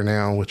tier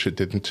now, which it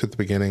didn't at the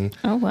beginning.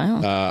 Oh,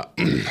 wow.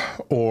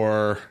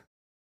 Or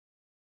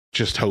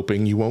just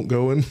hoping you won't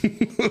go and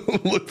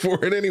look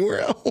for it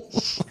anywhere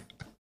else.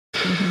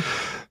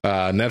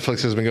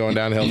 Netflix has been going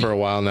downhill for a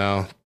while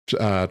now.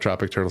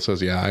 Tropic Turtle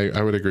says, yeah,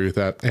 I would agree with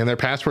that. And their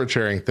password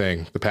sharing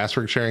thing, the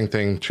password sharing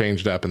thing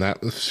changed up, and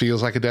that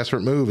feels like a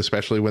desperate move,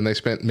 especially when they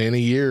spent many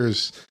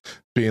years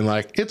being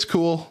like, it's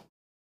cool.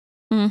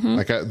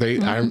 Like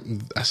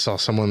I saw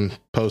someone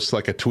post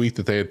like a tweet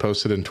that they had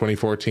posted in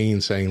 2014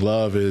 saying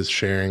love is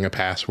sharing a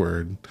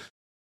password,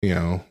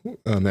 a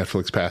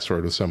Netflix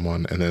password with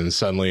someone. And then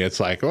suddenly it's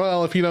like,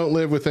 well, if you don't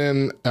live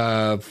within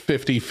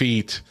 50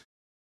 feet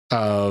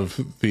of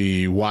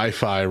the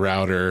Wi-Fi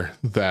router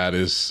that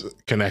is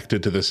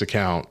connected to this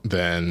account,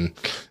 then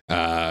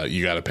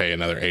you got to pay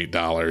another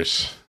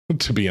 $8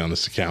 to be on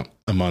this account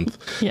a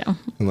month. Yeah.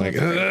 I'm like,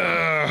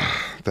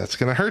 that's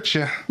going to hurt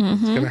you.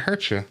 It's going to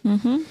hurt you.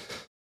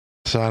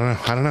 So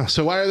I don't know.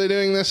 So why are they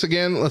doing this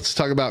again? Let's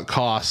talk about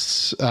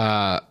costs.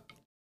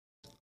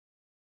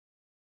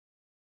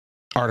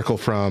 article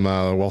from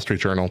Wall Street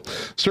Journal.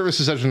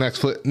 Services such as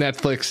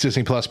Netflix,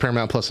 Disney Plus,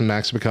 Paramount Plus, and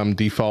Max become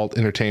default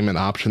entertainment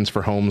options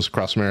for homes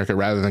across America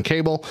rather than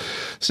cable,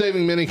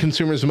 saving many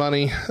consumers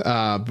money.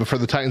 But for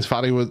the titans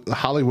of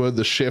Hollywood,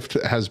 the shift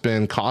has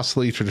been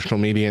costly. Traditional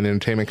media and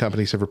entertainment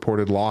companies have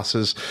reported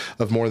losses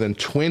of more than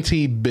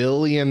 $20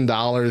 billion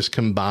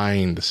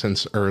combined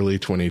since early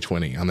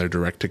 2020 on their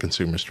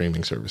direct-to-consumer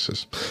streaming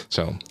services.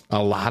 So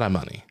a lot of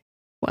money.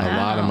 Wow. A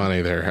lot of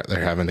money they're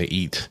having to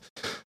eat.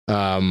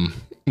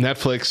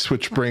 Netflix,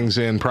 which brings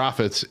in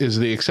profits, is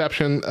the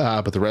exception,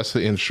 but the rest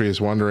of the industry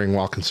is wondering,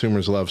 while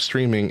consumers love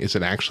streaming, is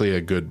it actually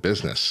a good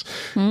business?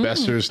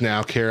 Investors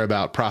now care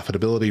about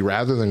profitability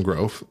rather than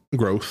growth.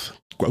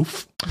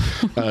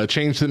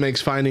 Change that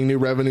makes finding new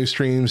revenue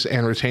streams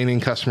and retaining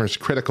customers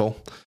critical.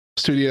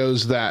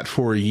 Studios that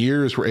for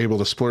years were able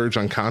to splurge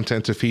on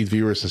content to feed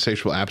viewers'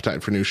 insatiable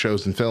appetite for new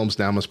shows and films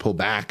now must pull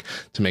back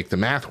to make the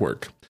math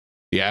work.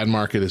 The ad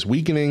market is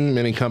weakening.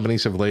 Many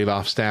companies have laid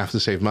off staff to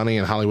save money,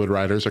 and Hollywood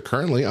writers are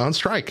currently on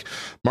strike.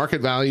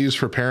 Market values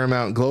for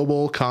Paramount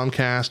Global,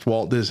 Comcast,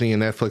 Walt Disney,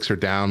 and Netflix are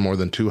down more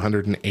than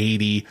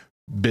 $280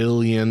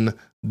 billion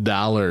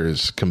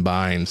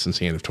combined since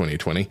the end of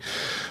 2020.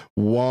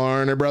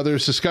 Warner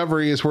Brothers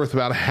Discovery is worth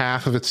about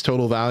half of its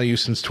total value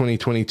since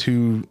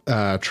 2022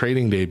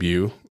 trading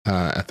debut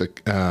as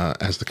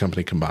the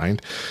company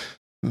combined.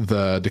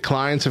 The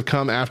declines have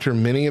come after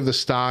many of the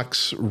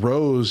stocks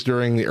rose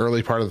during the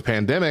early part of the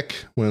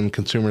pandemic when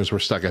consumers were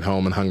stuck at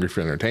home and hungry for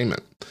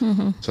entertainment.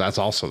 So that's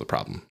also the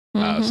problem.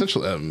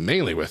 Essentially,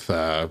 mainly with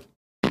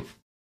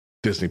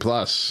Disney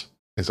Plus.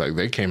 It's like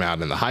they came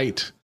out in the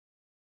height,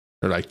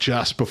 or like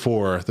just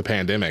before the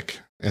pandemic.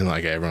 And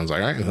like everyone's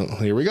like, all right, well,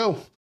 here we go.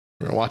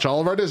 We're going to watch all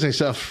of our Disney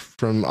stuff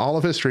from all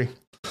of history.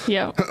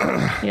 Yeah.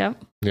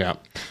 Yeah.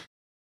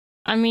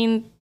 I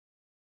mean,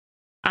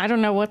 I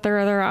don't know what their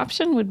other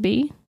option would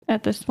be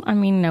at this point. I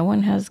mean, no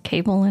one has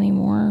cable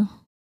anymore,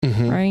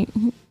 right?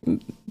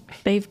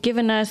 They've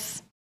given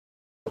us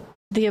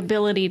the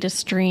ability to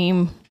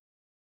stream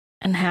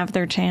and have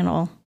their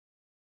channel.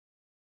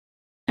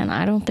 And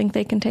I don't think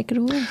they can take it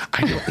away.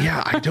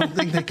 I don't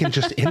think they can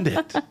just end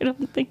it. I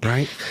don't think.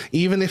 Right?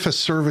 Even if a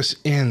service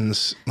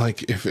ends,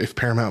 like if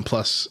Paramount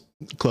Plus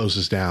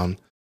closes down,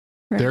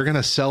 they're going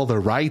to sell the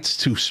rights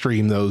to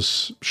stream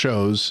those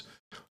shows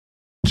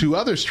to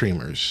other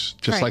streamers,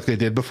 just like they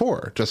did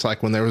before. Just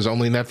like when there was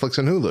only Netflix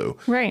and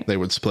Hulu. Right. They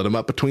would split them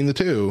up between the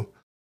two.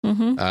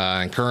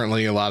 And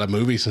currently a lot of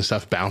movies and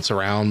stuff bounce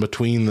around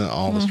between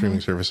all the streaming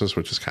services,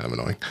 which is kind of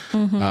annoying.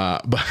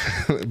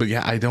 But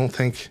yeah, I don't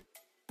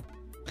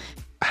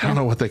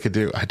know what they could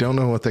do. I don't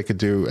know what they could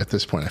do at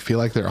this point. I feel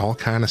like they're all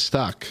kind of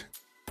stuck.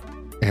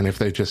 And if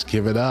they just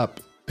give it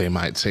up, they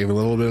might save a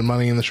little bit of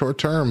money in the short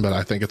term, but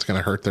I think it's going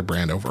to hurt their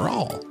brand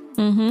overall.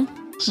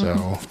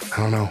 So I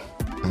don't know.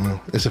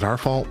 Is it our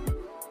fault?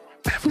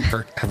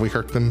 Have we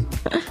hurt them?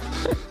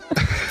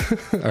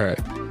 All right.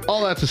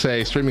 All that to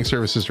say, streaming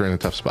services are in a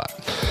tough spot.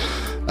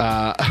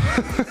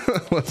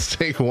 Let's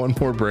take one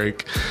more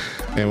break.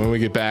 And when we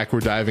get back, we're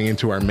diving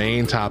into our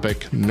main topic,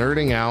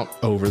 nerding out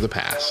over the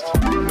past.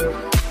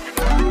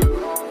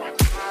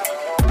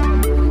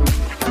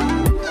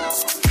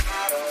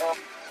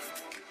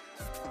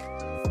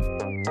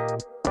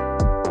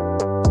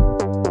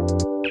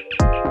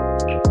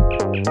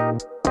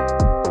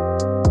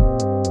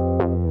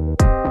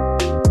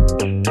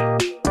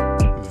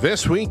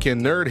 This week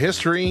in nerd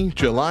history,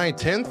 July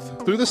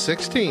 10th through the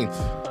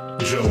 16th.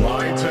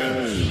 July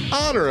 10th.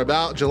 On or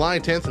about July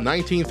 10th,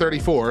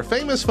 1934,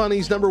 Famous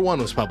Funnies #1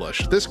 was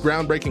published. This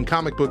groundbreaking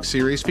comic book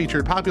series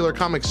featured popular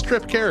comic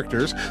strip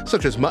characters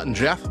such as Mutt and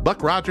Jeff,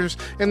 Buck Rogers,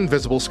 and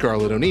Invisible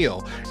Scarlet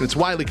O'Neal, and it's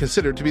widely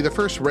considered to be the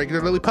first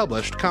regularly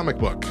published comic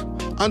book.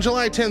 On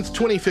July 10th,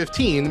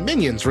 2015,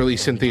 Minions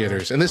released in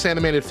theaters. In this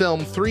animated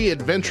film, 3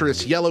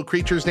 adventurous yellow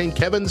creatures named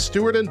Kevin,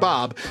 Stuart, and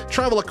Bob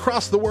travel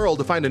across the world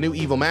to find a new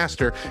evil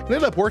master and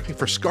end up working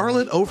for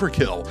Scarlet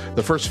Overkill,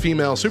 the first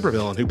female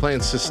supervillain who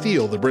plans to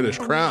steal the British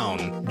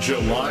crown.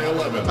 July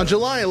 11th. On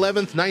July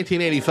 11th,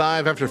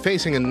 1985, after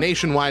facing a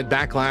nationwide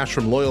backlash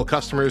from loyal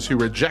customers who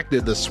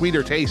rejected the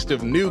sweeter taste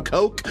of new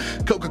Coke,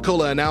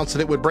 Coca-Cola announced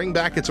that it would bring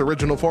back its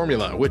original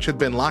formula, which had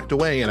been locked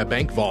away in a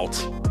bank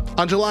vault.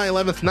 On July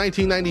 11th,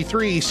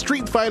 1993,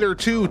 Street Fighter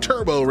II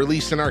Turbo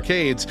released in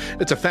arcades.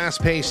 It's a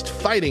fast-paced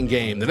fighting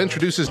game that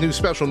introduces new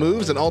special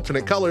moves and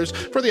alternate colors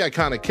for the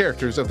iconic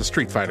characters of the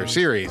Street Fighter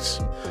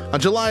series. On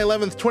July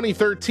 11th,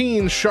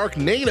 2013,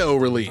 Sharknado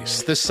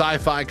released. This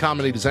sci-fi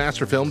comedy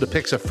disaster film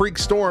depicts a freak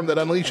storm that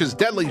unleashes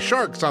deadly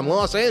sharks on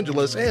Los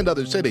Angeles and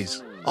other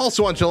cities.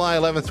 Also on July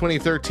 11th,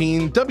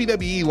 2013,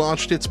 WWE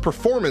launched its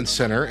Performance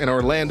Center in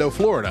Orlando,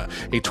 Florida,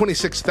 a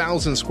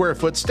 26,000 square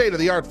foot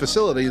state-of-the-art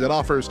facility that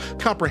offers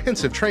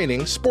comprehensive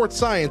training, sports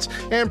science,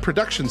 and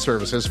production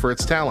services for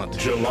its talent.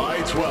 July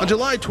 12th. On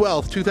July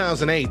 12th,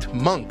 2008,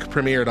 Monk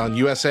premiered on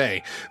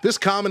USA. This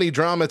comedy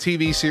drama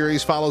TV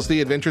series follows the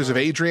adventures of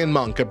Adrian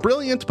Monk, a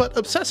brilliant but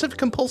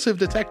obsessive-compulsive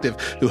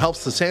detective who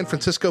helps the San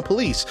Francisco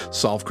police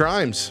solve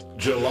crimes.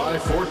 July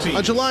 14th.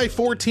 On July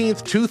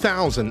 14th,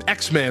 2000,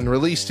 X-Men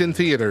released in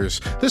theaters.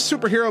 This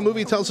superhero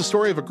movie tells the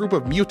story of a group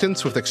of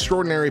mutants with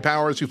extraordinary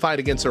powers who fight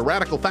against a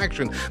radical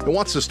faction that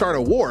wants to start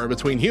a war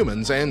between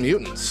humans and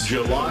mutants.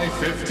 July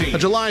 15th. On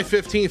July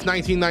 15th,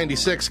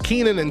 1996,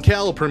 Kenan and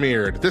Kel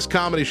premiered. This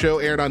comedy show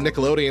aired on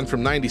Nickelodeon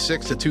from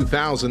 96 to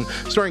 2000,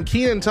 starring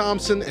Kenan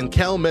Thompson and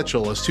Kel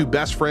Mitchell as two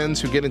best friends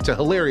who get into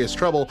hilarious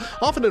trouble,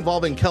 often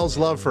involving Kel's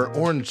love for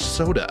orange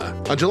soda.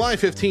 On July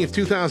 15th,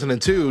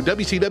 2002,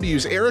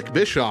 WCW's Eric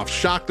Bischoff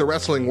shocked the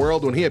wrestling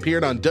world when he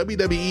appeared on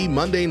WWE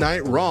Monday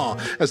Night Raw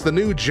as the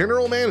new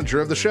general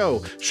manager of the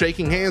show,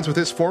 shaking hands with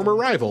his former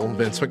rival,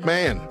 Vince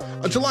McMahon.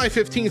 On July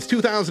 15th,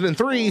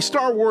 2003,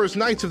 Star Wars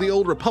Knights of the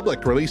Old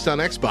Republic released on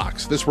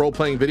Xbox. This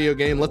role-playing video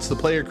game lets the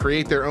player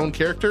create their own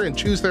character and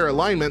choose their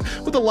alignment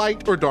with the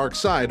light or dark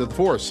side of the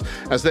Force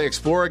as they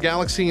explore a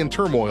galaxy in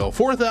turmoil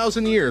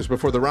 4,000 years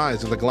before the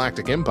rise of the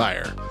Galactic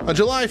Empire. On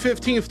July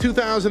 15th,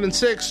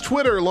 2006,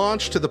 Twitter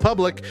launched to the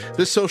public.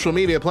 This social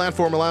media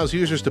platform allows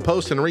users to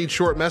post and read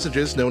short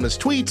messages known as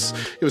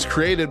tweets. It was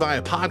created by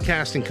a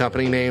podcasting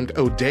company named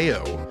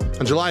Odeo.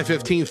 On July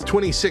 15th,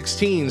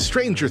 2016,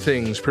 Stranger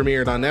Things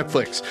premiered on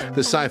Netflix.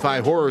 This sci-fi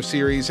horror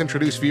series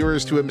introduced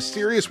viewers to a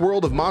mysterious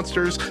world of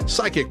monsters,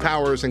 psychic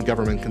powers, and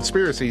government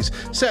conspiracies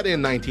set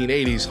in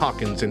 1980s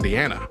Hawkins,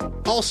 Indiana.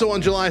 Also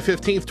on July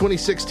 15th,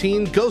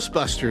 2016,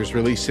 Ghostbusters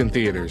released in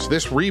theaters.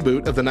 This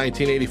reboot of the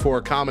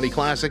 1984 comedy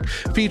classic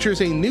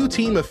features a new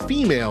team of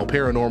female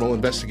paranormal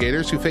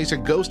investigators who face a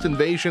ghost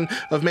invasion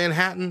of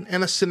Manhattan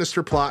and a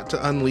sinister plot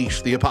to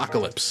unleash the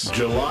apocalypse.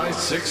 July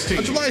 16th.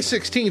 On July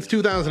 16th,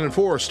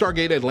 2004,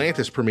 Stargate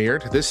Atlantis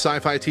premiered. This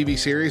sci-fi TV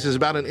series is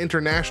about an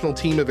international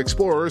team of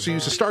explorers who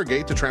use a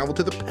Stargate to travel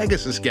to the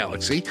Pegasus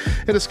Galaxy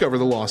and discover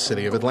the lost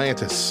city of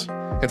Atlantis.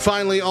 And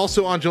finally,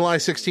 also on July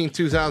 16,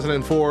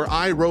 2004,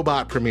 I,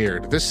 Robot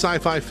premiered. This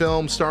sci-fi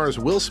film stars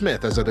Will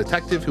Smith as a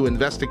detective who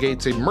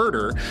investigates a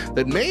murder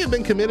that may have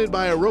been committed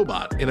by a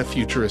robot in a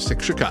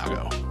futuristic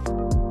Chicago.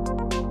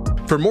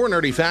 For more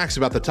nerdy facts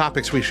about the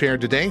topics we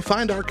shared today,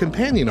 find our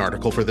companion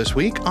article for this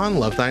week on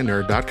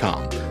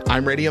lovethynerd.com.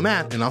 I'm Radio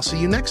Matt, and I'll see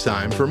you next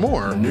time for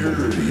more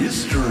Nerd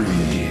History.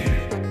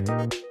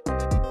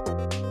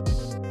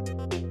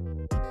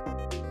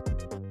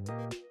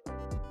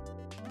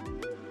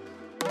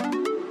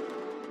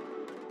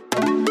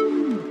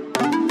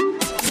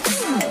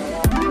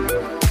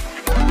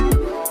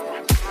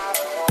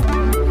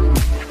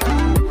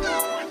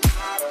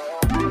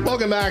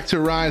 Welcome back to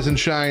Rise and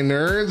Shine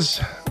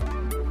Nerds,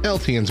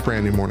 LTN's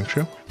brand new morning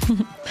show.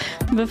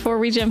 Before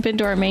we jump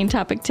into our main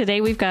topic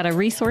today, we've got a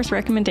resource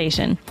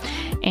recommendation.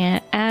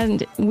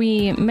 And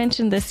we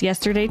mentioned this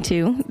yesterday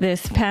too.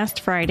 This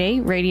past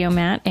Friday, Radio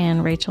Matt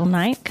and Rachel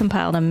Knight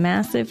compiled a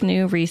massive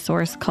new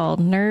resource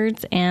called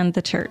Nerds and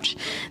the Church.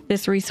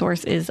 This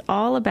resource is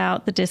all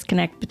about the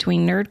disconnect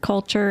between nerd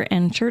culture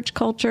and church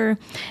culture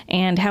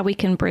and how we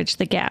can bridge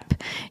the gap.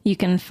 You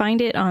can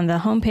find it on the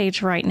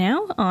homepage right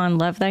now on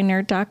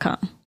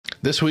lovethynerd.com.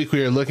 This week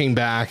we are looking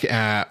back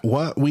at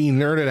what we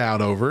nerded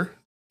out over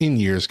in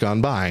years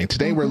gone by.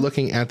 Today we're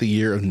looking at the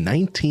year of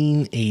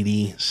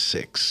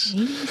 1986.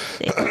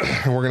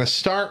 We're going to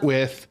start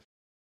with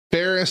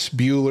Ferris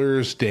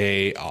Bueller's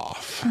Day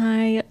Off.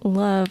 I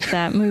love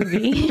that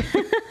movie.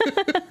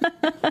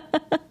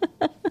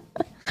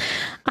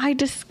 I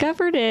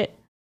discovered it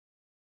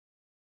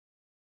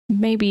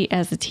maybe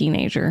as a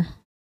teenager.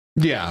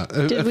 Yeah,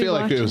 I feel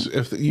like it was,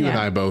 if you and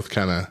I both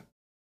kind of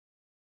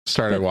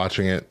started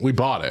watching it, we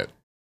bought it.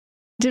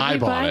 I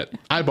bought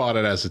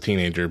it as a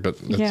teenager, but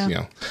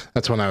that's,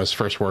 that's when I was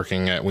first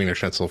working at Wiener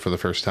Schnitzel for the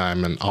first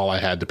time, and all I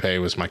had to pay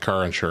was my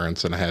car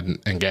insurance and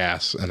and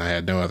gas, and I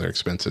had no other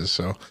expenses.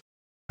 So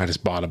I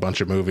just bought a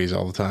bunch of movies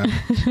all the time.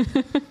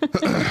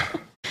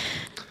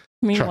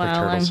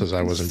 Meanwhile, I'm says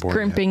I wasn't born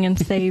scrimping and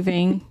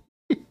saving.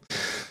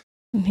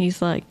 And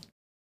he's like,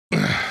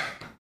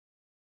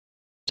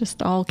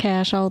 just all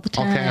cash all the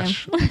time.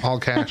 All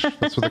cash.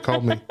 That's what they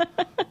called me.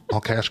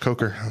 All cash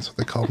coker. That's what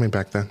they called me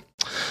back then.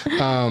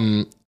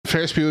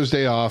 Ferris Bueller's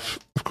Day Off,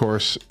 of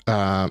course,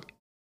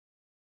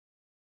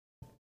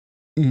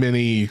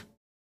 many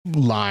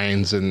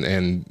lines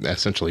and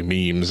essentially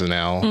memes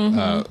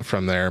now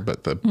from there,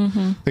 but I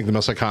think the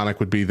most iconic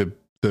would be the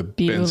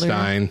Ben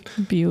Stein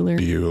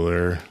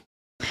Bueller.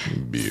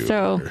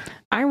 So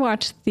I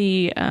watched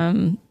the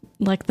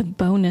like the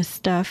bonus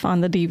stuff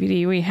on the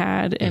DVD we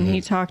had, and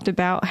he talked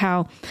about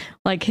how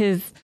like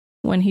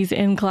when he's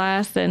in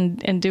class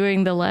and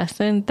doing the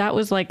lesson, that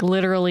was like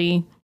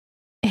literally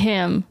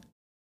him,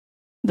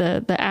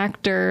 the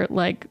actor,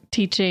 like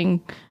teaching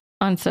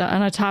on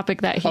a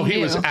topic that he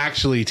was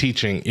actually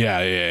teaching.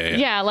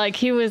 Yeah, like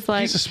he was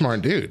like, he's a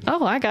smart dude.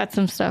 Oh, I got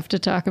some stuff to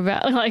talk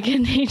about. Like,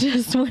 and he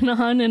just went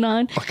on and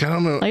on. Like, I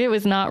don't know, like it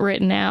was not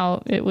written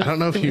out. I don't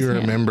know if you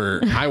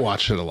remember. I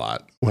watched it a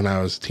lot when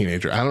I was a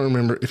teenager. I don't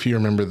remember if you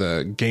remember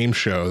the game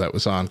show that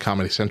was on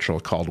Comedy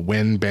Central called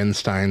Win Ben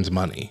Stein's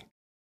Money.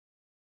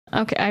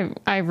 Okay,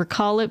 I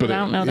recall it, but I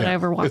don't know that I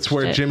ever watched it. It's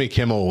where Jimmy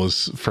Kimmel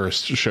was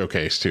first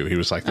showcased too. He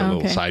was like the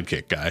little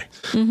sidekick guy.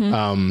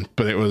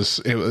 But it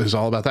was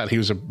all about that. He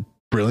was a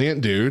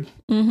brilliant dude,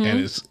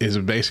 and is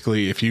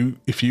basically if you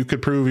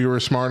could prove you were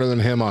smarter than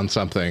him on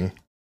something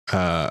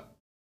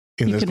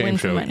in this game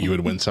show, you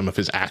would win some of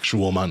his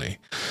actual money.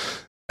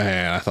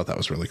 And I thought that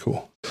was really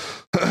cool.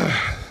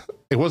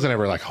 It wasn't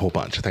ever like a whole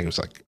bunch. I think it was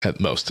like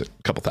at most a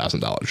couple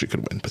 $1,000 you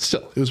could win, but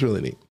still, it was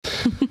really neat.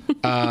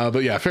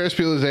 But yeah, Ferris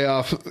Bueller's Day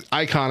Off,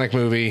 iconic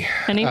movie.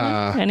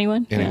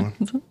 Anyone? Yeah.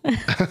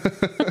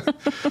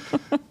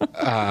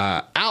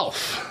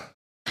 Alf.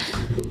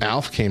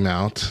 Alf came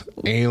out.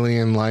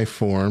 Alien life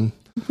form.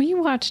 We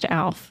watched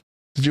Alf.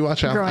 Did you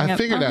watch Alf? I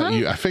figured up.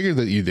 I figured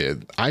that you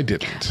did. I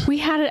didn't. We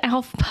had an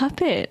Alf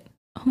puppet.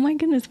 Oh my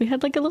goodness, we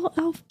had like a little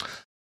Alf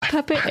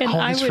puppet. I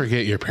always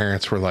forget your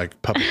parents were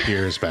like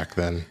puppeteers back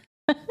then.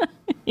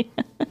 Yeah.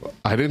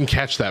 I didn't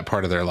catch that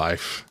part of their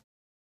life.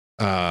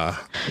 Except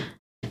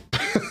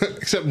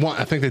one,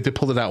 I think they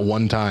pulled it out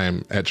one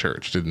time at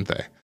church, didn't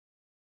they?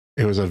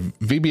 It was a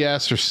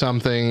VBS or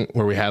something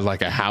where we had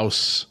like a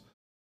house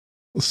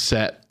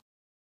set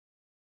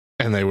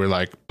and they were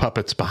like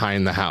puppets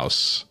behind the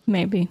house.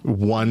 Maybe.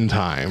 One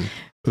time.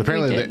 But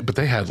apparently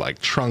they had like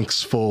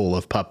trunks full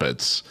of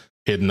puppets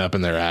hidden up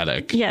in their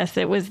attic. Yes,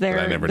 it was their,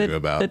 I never knew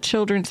about. The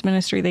children's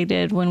ministry they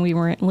did when we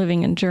were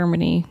living in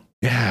Germany.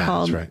 Yeah,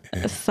 called that's right.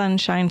 Yeah.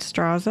 Sunshine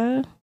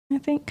Straße, I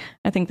think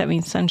that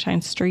means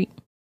Sunshine Street.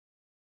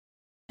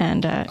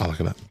 And I'll look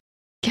it up.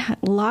 Yeah,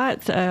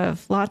 lots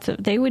of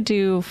they would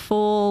do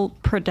full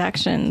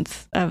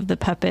productions of the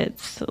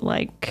puppets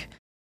like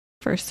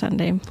first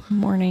Sunday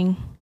morning.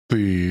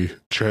 The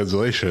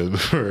translation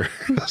for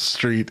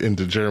street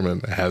into German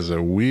has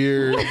a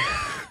weird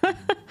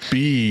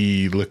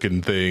bee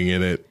looking thing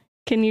in it.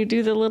 Can you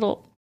do the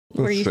little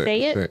where you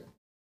say it?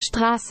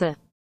 Straße.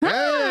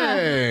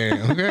 Hey,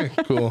 okay,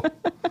 cool.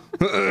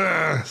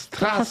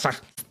 Straße.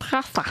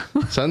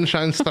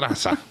 Sunshine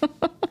Straße.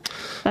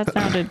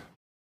 That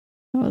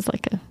was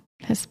like a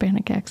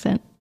Hispanic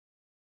accent.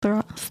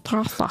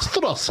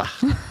 Straße.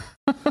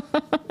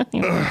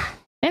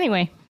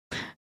 Anyway,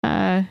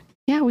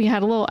 yeah, we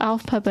had a little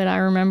Alf puppet. I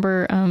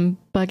remember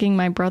bugging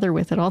my brother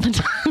with it all the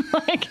time.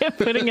 I kept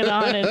putting it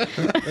on.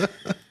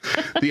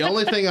 The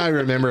only thing I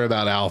remember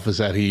about Alf is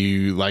that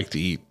he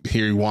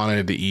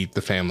wanted to eat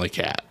the family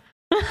cat.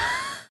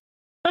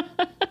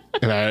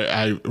 And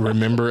I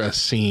remember a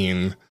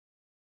scene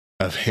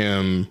of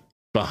him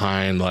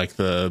behind like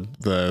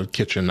the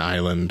kitchen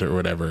island or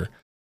whatever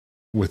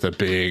with a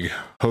big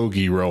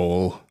hoagie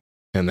roll,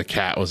 and the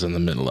cat was in the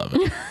middle of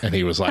it, and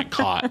he was like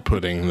caught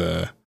putting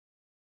the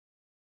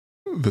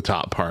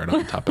top part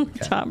on top of the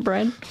cat. Top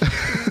bread.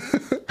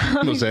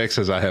 Mosaic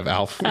says I have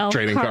Alf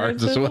trading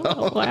cards as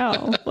well.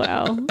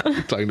 Wow.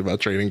 Talking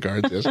about trading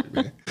cards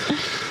yesterday.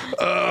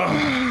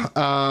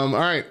 All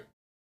right.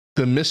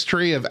 The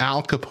Mystery of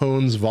Al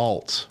Capone's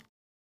Vault.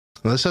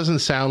 Now, this doesn't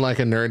sound like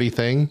a nerdy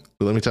thing,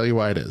 but let me tell you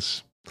why it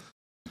is.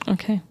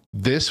 Okay.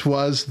 This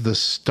was the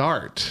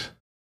start,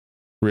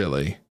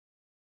 really,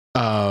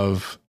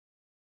 of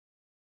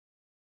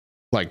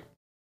like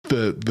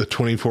the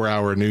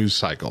 24-hour news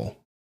cycle.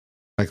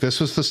 Like this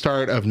was the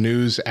start of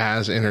news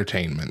as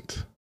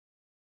entertainment.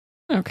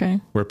 Okay.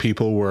 Where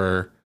people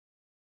were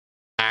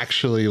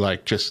actually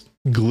like just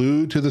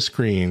glued to the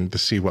screen to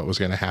see what was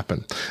going to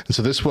happen. And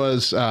so this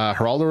was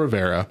Geraldo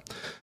Rivera.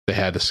 They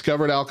had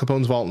discovered Al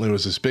Capone's vault, and it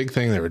was this big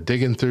thing. They were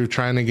digging through,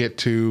 trying to get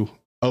to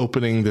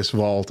opening this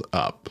vault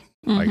up.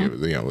 Like it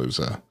was,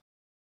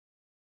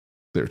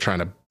 they were trying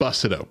to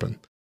bust it open,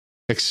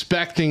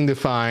 expecting to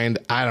find,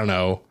 I don't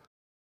know,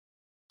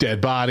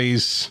 dead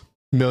bodies,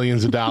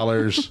 millions of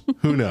dollars,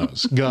 who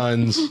knows,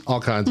 guns,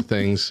 all kinds of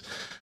things.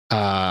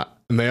 And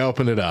they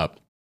opened it up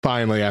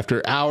finally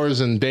after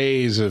hours and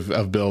days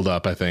of build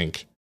up, I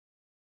think.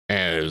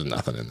 And there was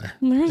nothing in there.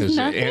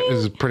 It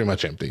was pretty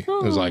much empty. Oh.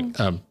 It was like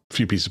a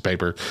few pieces of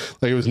paper.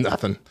 Like it was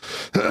nothing.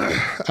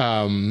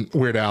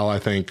 Weird Al, I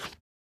think,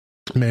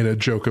 made a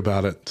joke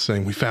about it,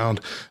 saying, "We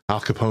found Al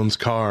Capone's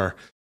car.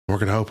 We're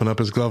going to open up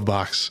his glove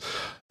box.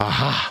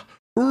 Aha!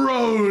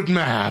 Road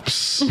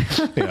maps."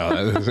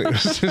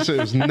 There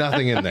was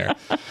nothing in there.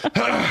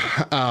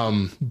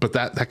 But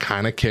that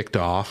kind of kicked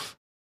off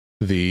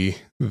the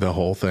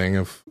whole thing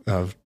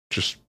of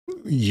just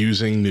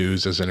using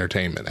news as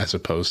entertainment as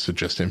opposed to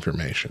just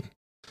information.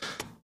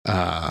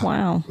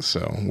 Wow.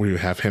 So we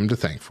have him to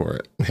thank for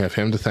it. We have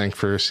him to thank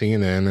for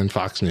CNN and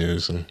Fox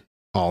News and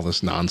all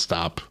this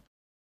nonstop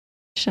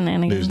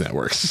shenanigans news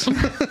networks.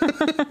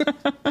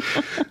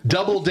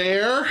 Double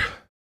Dare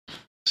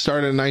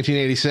started in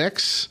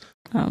 1986.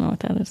 I don't know what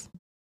that is.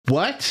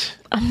 What?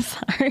 I'm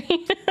sorry.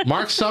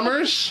 Mark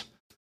Summers?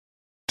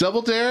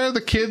 Double Dare,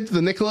 the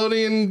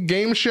Nickelodeon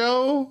game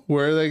show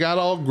where they got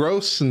all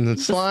gross and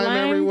slime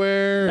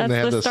everywhere. That's and they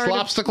had the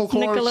slopsicle course.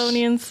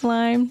 Nickelodeon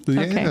slime.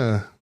 Yeah. Okay.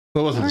 Well,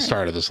 it wasn't the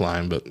start of the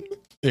slime, but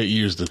it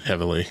used it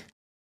heavily.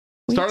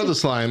 Start of the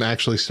slime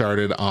actually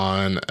started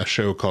on a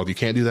show called You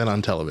Can't Do That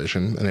on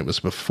Television, and it was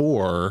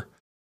before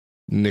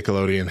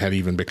Nickelodeon had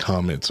even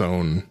become its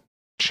own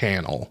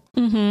channel.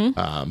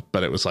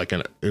 But it was like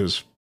it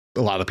was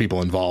a lot of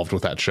people involved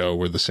with that show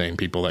were the same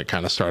people that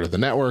kind of started the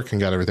network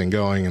and got everything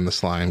going, and the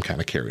slime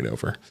kind of carried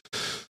over.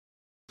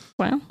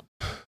 Wow.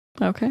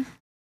 Okay. You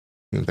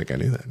didn't think I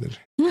knew that, did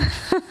you?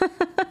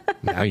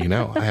 Now you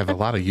know. I have a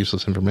lot of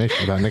useless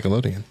information about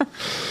Nickelodeon.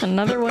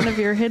 Another one of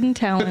your hidden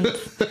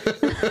talents.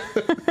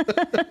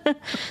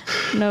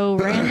 No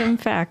random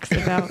facts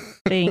about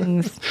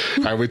things.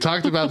 All right, we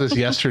talked about this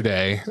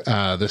yesterday.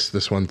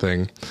 This one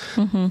thing.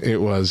 Mm-hmm. It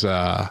was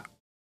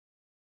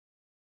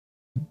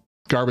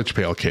Garbage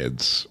Pail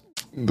Kids.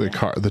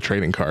 The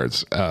trading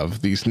cards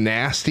of these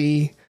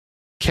nasty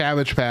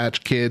Cabbage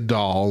Patch Kid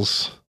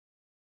dolls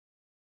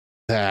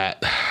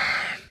that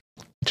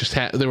just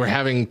they were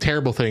having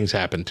terrible things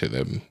happen to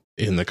them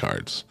in the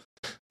cards.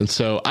 And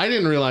so I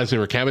didn't realize they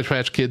were Cabbage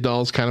Patch Kid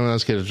dolls kind of when I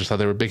was a kid. I just thought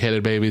they were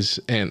big-headed babies.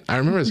 And I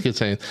remember as a kid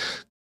saying,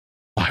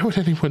 why would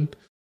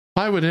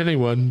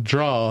anyone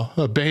draw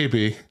a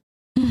baby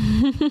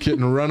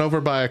getting run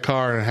over by a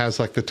car and it has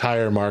like the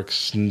tire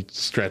marks and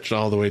stretched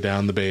all the way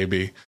down the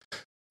baby?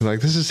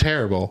 Like, this is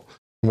terrible.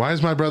 Why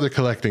is my brother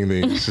collecting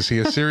these? Is he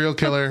a serial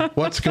killer?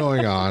 What's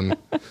going on?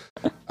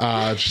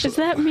 Is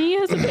that me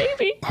as a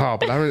baby? Oh,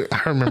 but I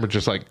remember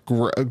just like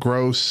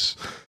gross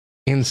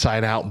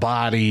inside out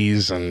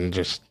bodies and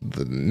just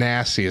the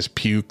nastiest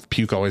puke.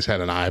 Puke always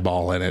had an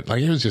eyeball in it.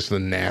 Like, it was just the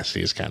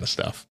nastiest kind of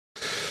stuff.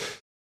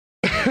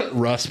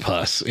 Rust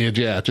pus.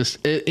 Yeah,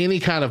 just any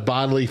kind of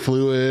bodily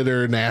fluid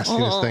or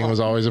nastiness thing was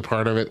always a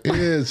part of it. It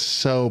is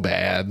so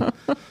bad.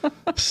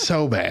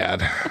 So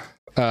bad.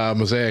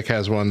 Mosaic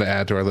has one to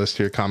add to our list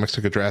here. Comics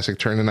took a drastic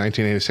turn in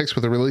 1986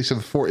 with the release of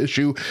the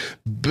 4-issue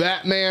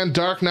Batman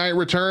Dark Knight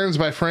Returns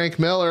by Frank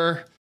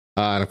Miller.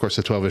 And of course,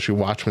 the 12-issue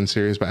Watchmen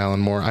series by Alan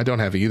Moore. I don't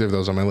have either of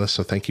those on my list,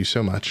 so thank you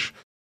so much.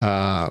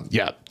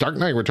 Yeah, Dark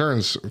Knight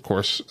Returns, of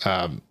course,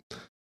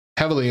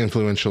 heavily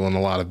influential in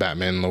a lot of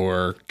Batman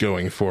lore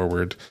going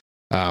forward.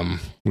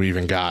 We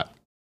even got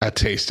a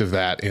taste of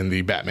that in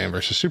the Batman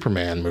versus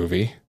Superman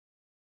movie.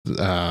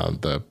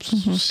 The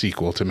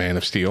sequel to Man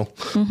of Steel,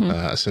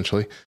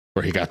 essentially,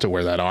 where he got to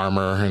wear that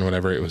armor and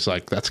whatever. It was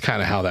like, that's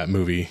kind of how that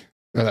movie,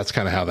 or that's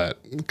kind of how that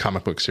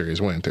comic book series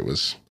went. It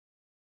was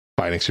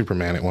fighting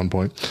Superman at one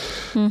point.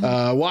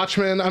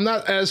 Watchmen, I'm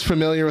not as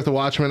familiar with the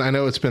Watchmen. I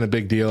know it's been a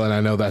big deal, and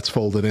I know that's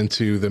folded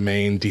into the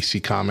main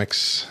DC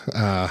Comics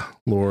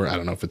lore. I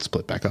don't know if it's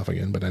split back off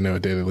again, but I know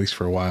it did, at least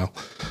for a while,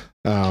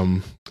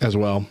 as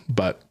well.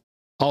 But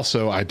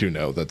also, I do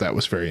know that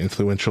was very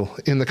influential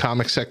in the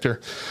comic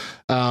sector.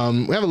 We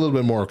have a little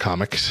bit more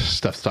comic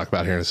stuff to talk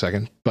about here in a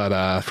second.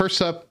 But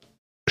first up,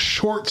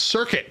 Short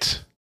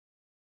Circuit.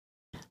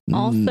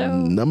 Also,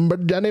 number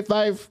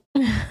 25.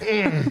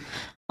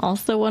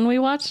 Also one we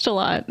watched a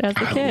lot as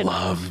a kid. I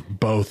love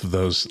both of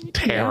those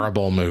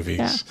terrible movies.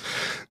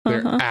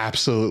 Yeah. They're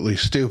absolutely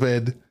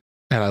stupid,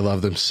 and I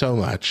love them so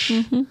much.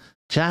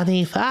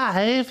 Johnny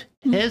Five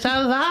is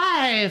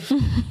alive.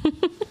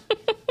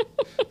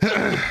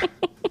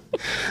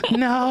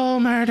 No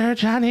murder,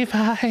 Johnny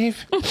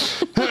Five.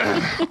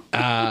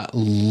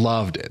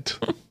 Loved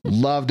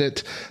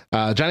it.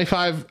 Johnny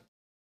Five,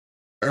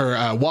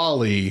 or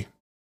Wally,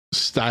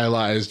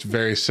 stylized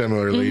very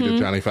similarly to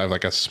Johnny Five,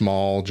 like a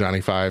small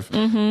Johnny Five,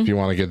 if you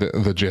want to get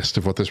the gist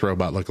of what this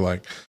robot looked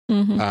like.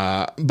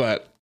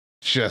 But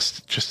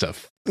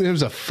it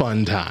was a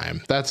fun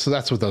time. That's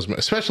what those,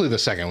 especially the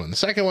second one. The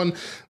second one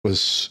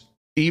was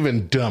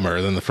even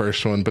dumber than the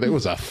first one, but it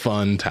was a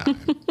fun time.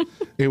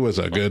 It was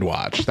a good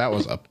watch. That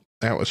was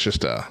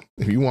just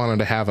if you wanted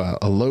to have a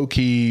low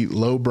key,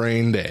 low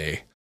brain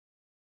day,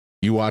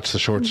 you watch the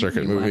Short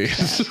Circuit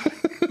movies.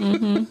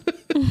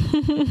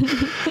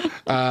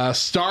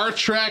 Star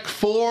Trek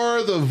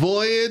IV: The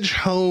Voyage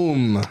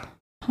Home.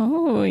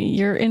 Oh,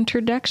 your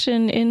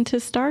introduction into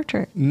Star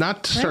Trek.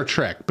 Not to Star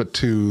Trek, but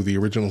to the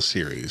original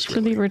series.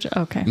 Really. To the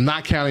original, okay. I'm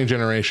not counting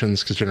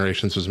Generations, because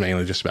Generations was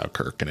mainly just about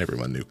Kirk, and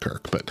everyone knew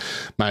Kirk. But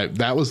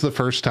that was the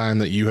first time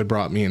that you had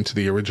brought me into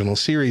the original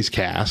series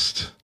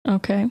cast.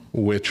 Okay.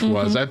 Which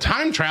was a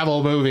time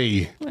travel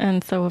movie.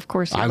 And so, of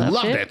course, I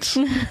loved it.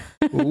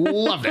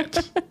 Loved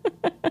it.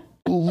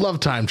 Love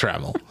time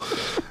travel.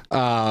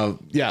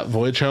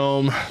 Voyage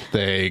Home.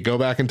 They go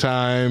back in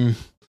time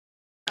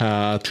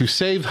to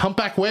save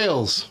humpback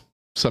whales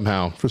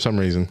somehow, for some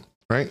reason,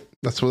 right?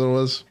 That's what it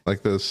was.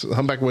 Like, the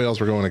humpback whales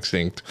were going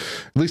extinct.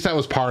 At least that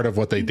was part of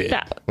what they did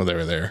when they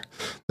were there.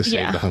 They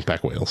saved the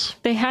humpback whales.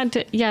 They had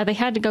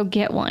to go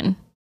get one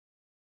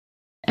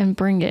and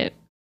bring it.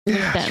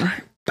 Yeah,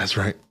 that's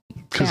right.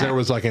 Because there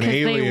was like an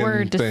alien they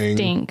were thing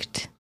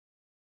distinct.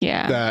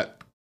 Yeah. That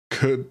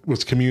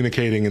was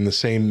communicating in the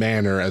same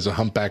manner as a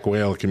humpback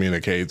whale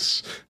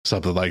communicates,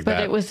 something like that.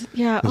 But it was,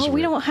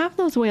 we don't have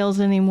those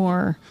whales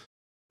anymore.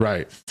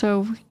 Right.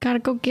 So we got to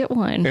go get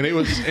one.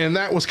 And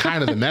that was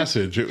kind of the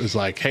message. It was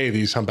like, hey,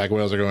 these humpback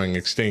whales are going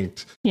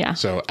extinct. Yeah.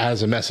 So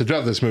as a message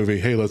of this movie,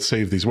 hey, let's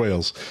save these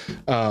whales.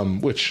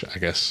 Which I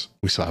guess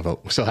we still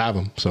have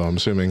them. So I'm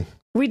assuming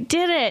we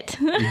did it.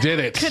 We did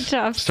it. Good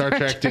job. Star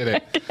Trek did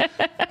it.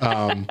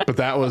 But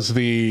that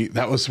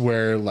was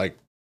where, like,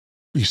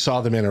 you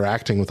saw them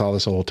interacting with all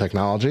this old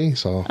technology.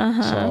 So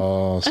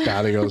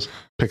Scotty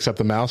picks up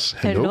the mouse.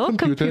 Hello,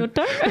 computer.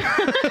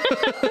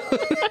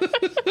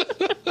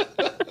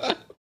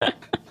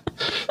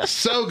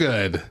 So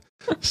good.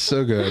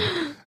 So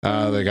good.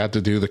 They got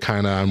to do the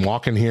kind of I'm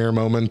walking here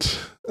moment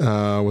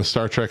with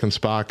Star Trek and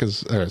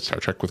Spock Star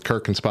Trek with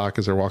Kirk and Spock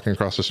as they're walking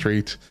across the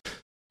street.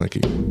 Like,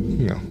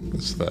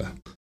 it's the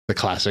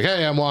classic,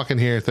 hey, I'm walking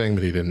here thing,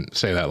 but he didn't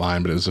say that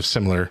line, but it was a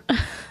similar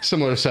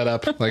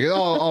setup. Like,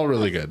 all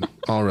really good.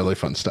 All really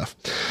fun stuff.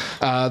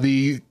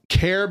 The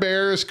Care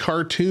Bears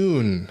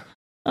cartoon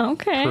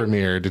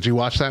premiere. Did you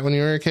watch that when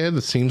you were a kid?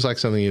 It seems like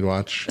something you'd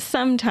watch.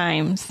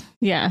 Sometimes.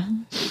 Yeah.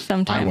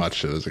 Sometimes. I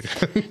watched it as a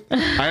kid. I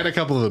had a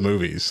couple of the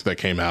movies that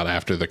came out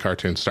after the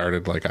cartoon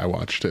started. Like, I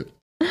watched it.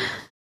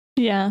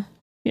 Yeah.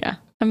 Yeah.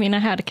 I mean, I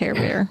had a Care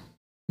Bear.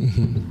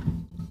 Mm-hmm.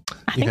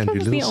 I think I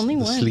was the only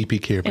one sleepy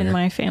Care Bear in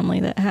my family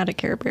that had a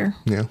Care Bear.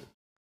 Yeah.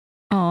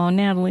 Oh,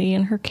 Natalie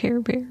and her Care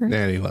Bear.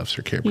 Natalie loves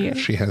her Care Bear. Yeah.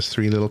 She has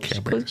 3 little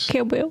Care Bears.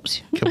 Care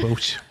Bears.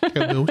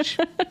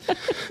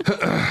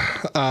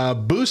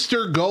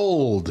 Booster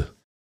Gold.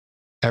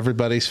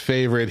 Everybody's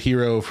favorite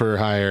hero for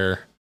hire.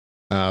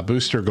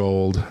 Booster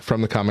Gold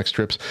from the comic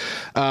strips.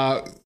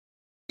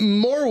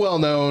 More well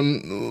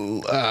known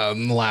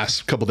in the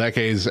last couple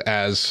decades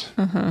as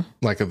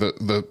like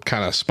the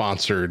kind of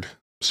sponsored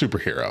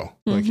superhero.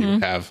 Like you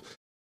have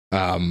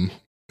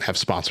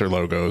sponsor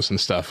logos and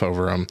stuff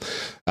over them.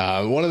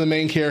 One of the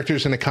main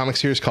characters in a comic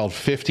series called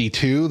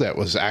 52 that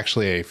was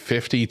actually a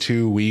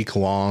 52-week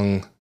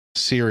long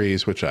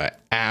series, which I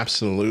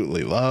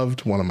absolutely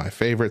loved. One of my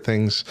favorite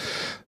things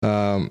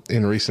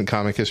in recent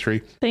comic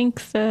history.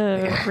 Thanks,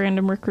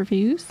 Random Rick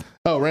Reviews.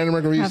 Oh, Random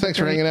Rick Reviews. Thanks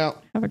for hanging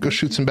out. Go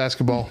shoot some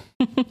basketball.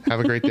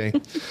 Have a great day.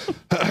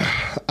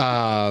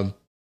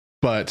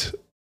 But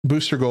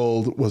Booster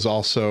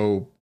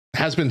Gold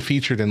has been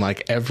featured in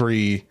like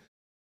every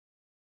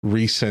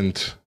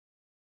recent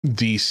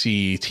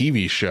DC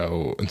TV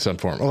show in some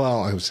form.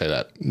 Well, I would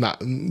say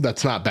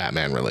that's not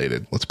Batman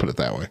related. Let's put it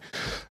that way.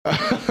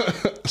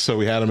 So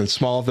we had him in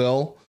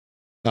Smallville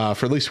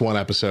for at least one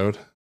episode,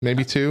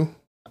 maybe 2.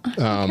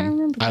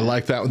 I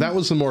like that. That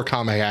was the more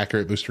comic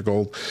accurate Booster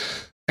Gold.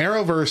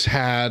 Arrowverse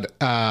had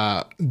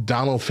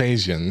Donald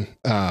Faison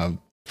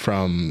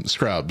from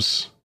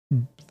Scrubs,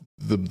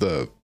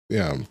 the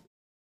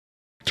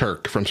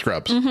Turk from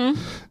Scrubs,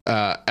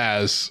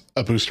 as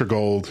a Booster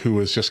Gold who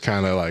was just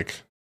kind of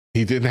like,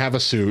 he didn't have a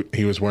suit.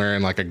 He was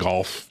wearing like a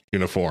golf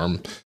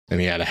uniform and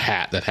he had a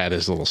hat that had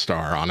his little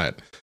star on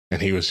it.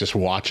 And he was just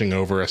watching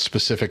over a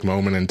specific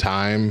moment in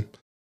time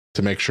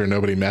to make sure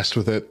nobody messed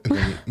with it.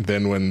 And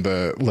then when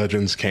the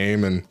legends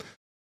came and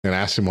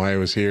asked him why he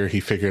was here,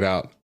 he figured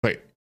out, wait,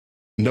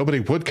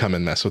 nobody would come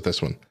and mess with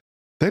this one.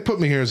 They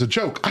put me here as a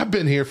joke. I've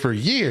been here for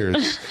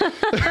years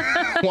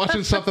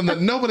watching something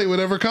that nobody would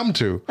ever come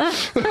to.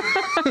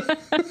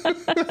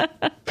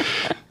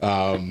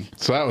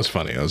 So that was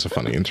funny. That was a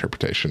funny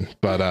interpretation.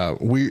 But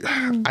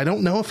I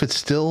don't know if it's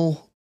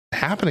still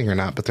happening or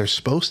not, but there's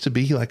supposed to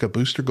be like a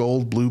Booster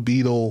Gold Blue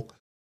Beetle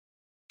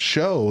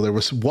show. There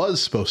was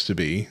supposed to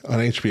be on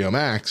HBO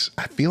Max.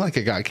 I feel like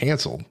it got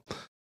canceled.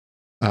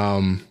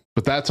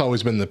 But that's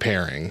always been the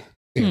pairing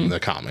in the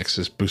comics,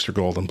 is Booster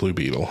Gold and Blue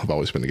Beetle have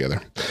always been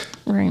together.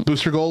 Right.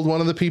 Booster Gold,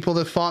 one of the people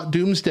that fought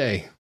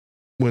Doomsday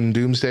when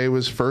Doomsday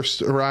was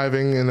first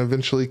arriving and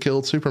eventually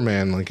killed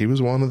Superman. Like, he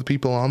was one of the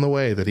people on the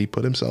way that he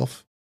put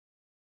himself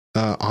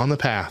on the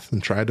path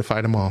and tried to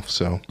fight him off.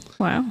 So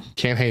wow,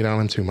 can't hate on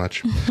him too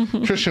much.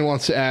 Tristan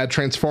wants to add,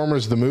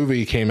 Transformers the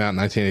movie came out in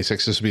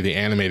 1986. This would be the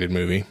animated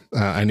movie.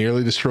 I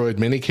nearly destroyed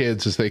many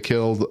kids as they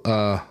killed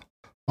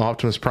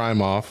Optimus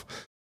Prime off.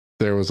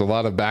 There was a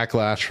lot of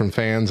backlash from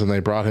fans, and they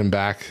brought him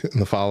back in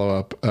the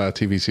follow-up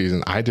TV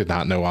season. I did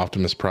not know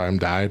Optimus Prime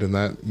died in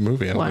that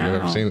movie. I don't think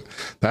I've ever seen it.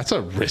 That's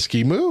a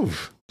risky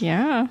move.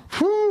 Yeah.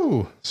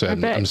 Whew. So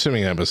I'm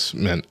assuming that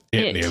meant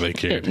it nearly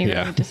killed.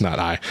 Yeah, not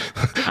I.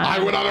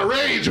 I went on a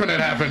rage when it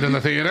happened in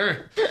the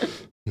theater.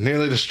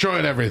 Nearly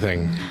destroyed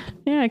everything.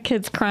 Yeah,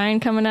 kids crying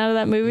coming out of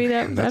that movie.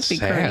 Man, that'd be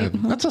sad.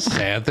 great. That's a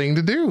sad thing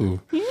to do.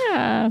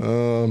 Yeah.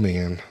 Oh,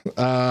 man.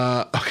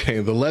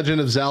 Okay, The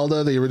Legend of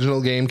Zelda, the original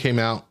game, came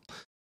out.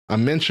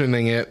 I'm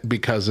mentioning it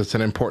because it's an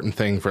important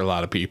thing for a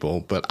lot of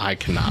people, but I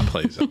cannot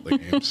play Zelda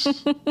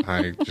games.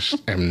 I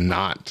just am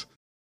not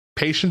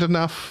patient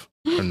enough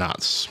or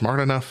not smart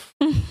enough.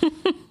 I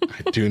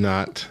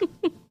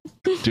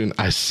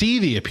see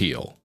the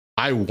appeal.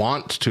 I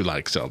want to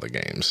like Zelda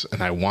games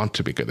and I want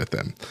to be good at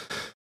them.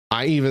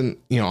 I even,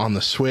 on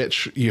the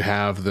Switch, you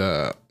have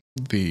the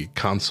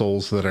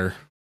consoles that are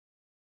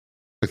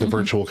like the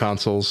virtual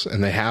consoles,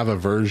 and they have a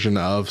version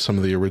of some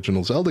of the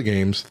original Zelda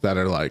games that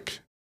are like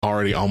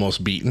already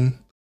almost beaten.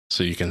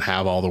 So you can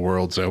have all the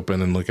worlds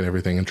open and look at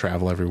everything and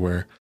travel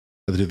everywhere.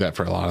 They do that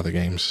for a lot of the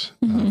games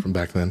from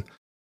back then.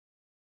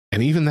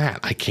 And even that,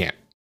 I can't.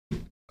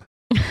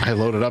 I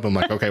load it up. I'm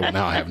like, okay, well,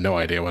 now I have no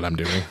idea what I'm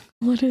doing.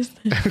 What is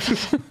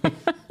this?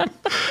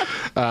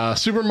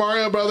 Super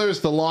Mario Brothers,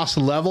 The Lost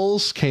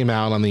Levels came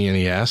out on the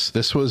NES.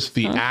 This was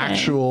the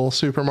actual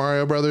Super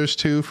Mario Brothers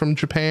 2 from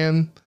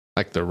Japan.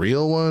 like the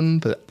real one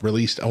that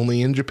released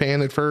only in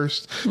Japan at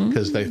first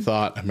because they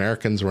thought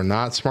Americans were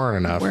not smart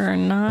enough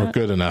or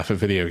good enough at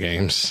video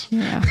games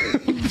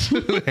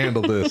to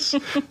handle this.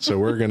 So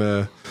we're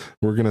gonna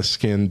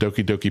skin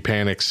Doki Doki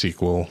Panic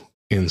sequel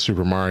in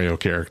Super Mario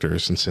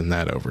characters and send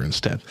that over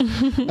instead.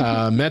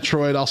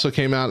 Metroid also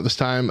came out at this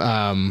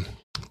time,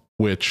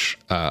 which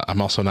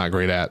I'm also not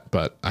great at,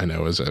 but I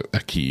know is a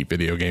key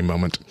video game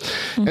moment.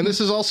 And this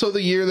is also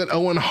the year that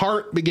Owen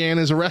Hart began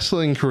his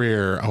wrestling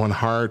career. Owen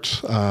Hart,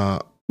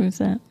 who's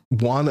that?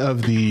 One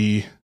of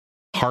the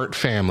Hart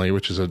family,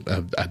 which is a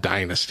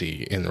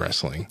dynasty in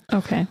wrestling.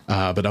 Okay.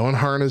 But Owen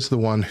Hart is the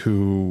one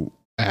who,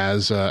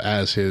 as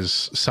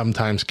his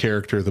sometimes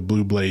character, the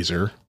Blue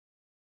Blazer,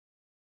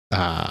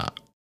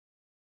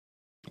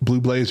 Blue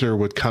Blazer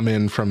would come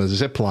in from a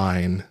zip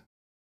line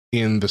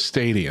in the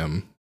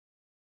stadium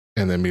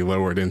and then be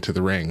lowered into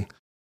the ring.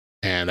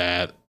 And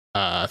at,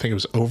 I think it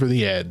was Over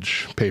the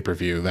Edge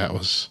pay-per-view, that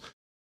was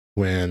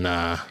when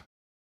the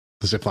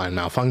zipline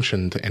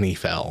malfunctioned and he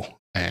fell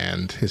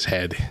and his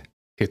head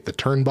hit the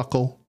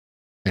turnbuckle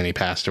and he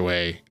passed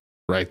away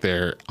right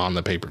there on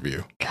the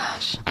pay-per-view.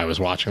 Gosh. I was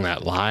watching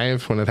that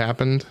live when it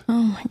happened.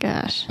 Oh my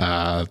gosh.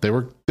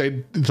 They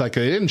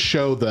didn't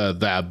show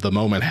the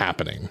moment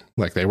happening.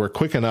 Like they were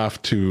quick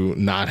enough to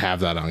not have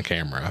that on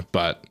camera,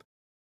 but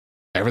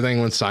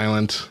everything went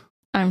silent.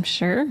 I'm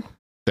sure.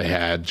 They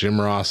had Jim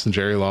Ross and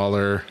Jerry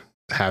Lawler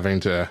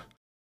having to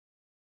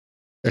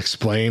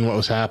explain what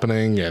was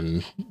happening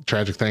and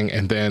tragic thing.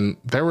 And then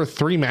there were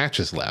 3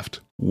 matches left.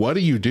 What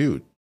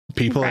do?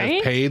 People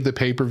have paid the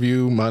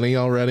pay-per-view money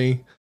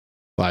already.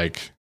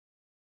 Like,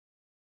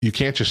 you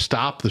can't just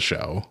stop the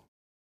show.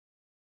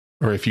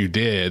 Or if you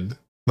did,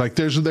 like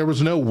there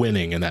was no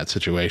winning in that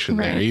situation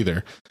there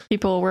either.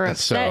 People were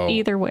upset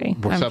either way.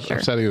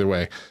 Upset either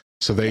way.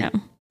 So they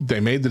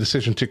made the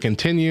decision to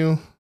continue.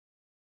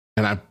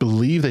 And I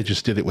believe they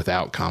just did it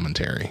without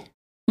commentary.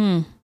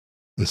 And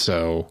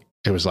so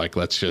it was like,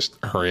 let's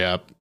just hurry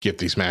up, get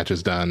these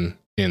matches done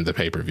in the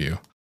pay-per-view.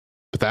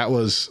 But that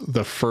was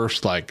the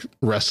first like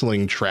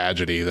wrestling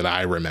tragedy that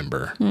I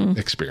remember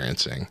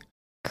experiencing.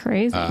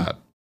 Crazy.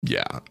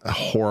 Yeah. A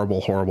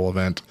horrible, horrible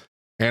event.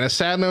 And a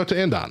sad note to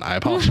end on. I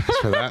apologize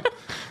for that.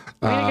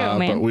 Way to go,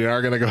 man. But we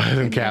are going to go ahead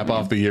and cap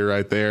off the year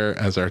right there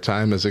as our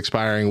time is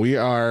expiring. We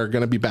are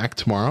going to be back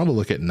tomorrow to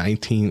look at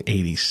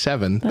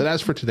 1987. But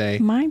as for today,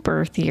 my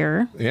birth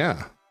year.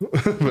 Yeah.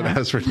 But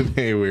as for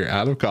today, we're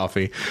out of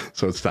coffee.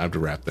 So it's time to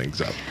wrap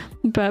things up.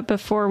 But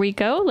before we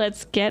go,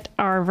 let's get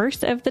our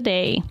verse of the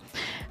day.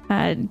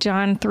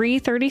 John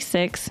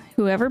 3:36.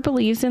 Whoever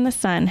believes in the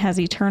Son has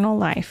eternal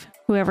life.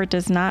 Whoever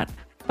does not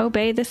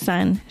obey the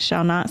Son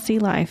shall not see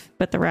life,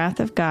 but the wrath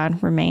of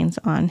God remains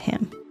on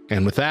him.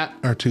 And with that,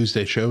 our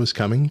Tuesday show is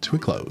coming to a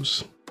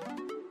close.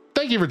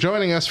 Thank you for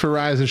joining us for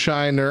Rise and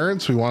Shine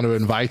Nerds. We want to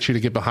invite you to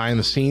get behind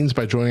the scenes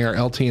by joining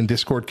our LT and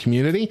Discord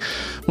community.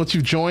 Once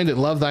you've joined at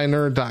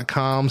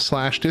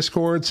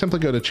lovethynerd.com/Discord, simply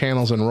go to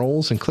channels and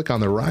roles and click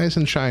on the Rise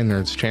and Shine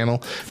Nerds channel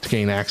to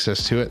gain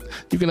access to it.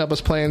 You can help us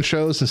plan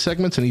shows and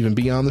segments and even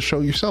be on the show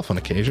yourself on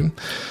occasion.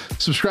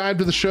 Subscribe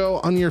to the show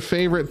on your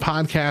favorite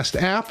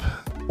podcast app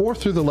or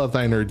through the Love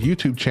Thy Nerd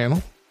YouTube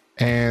channel.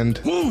 And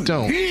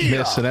don't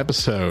miss an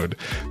episode.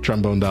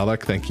 Trombone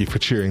Dalek, thank you for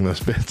cheering those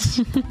bits.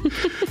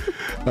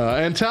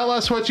 And tell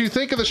us what you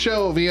think of the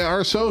show via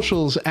our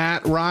socials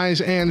at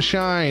Rise and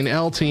Shine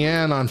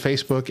LTN on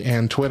Facebook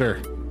and Twitter.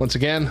 Once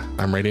again,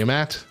 I'm Radio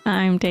Matt.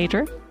 I'm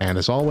Deidra. And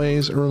as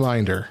always, a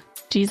reminder.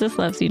 Jesus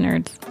loves you,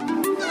 nerds.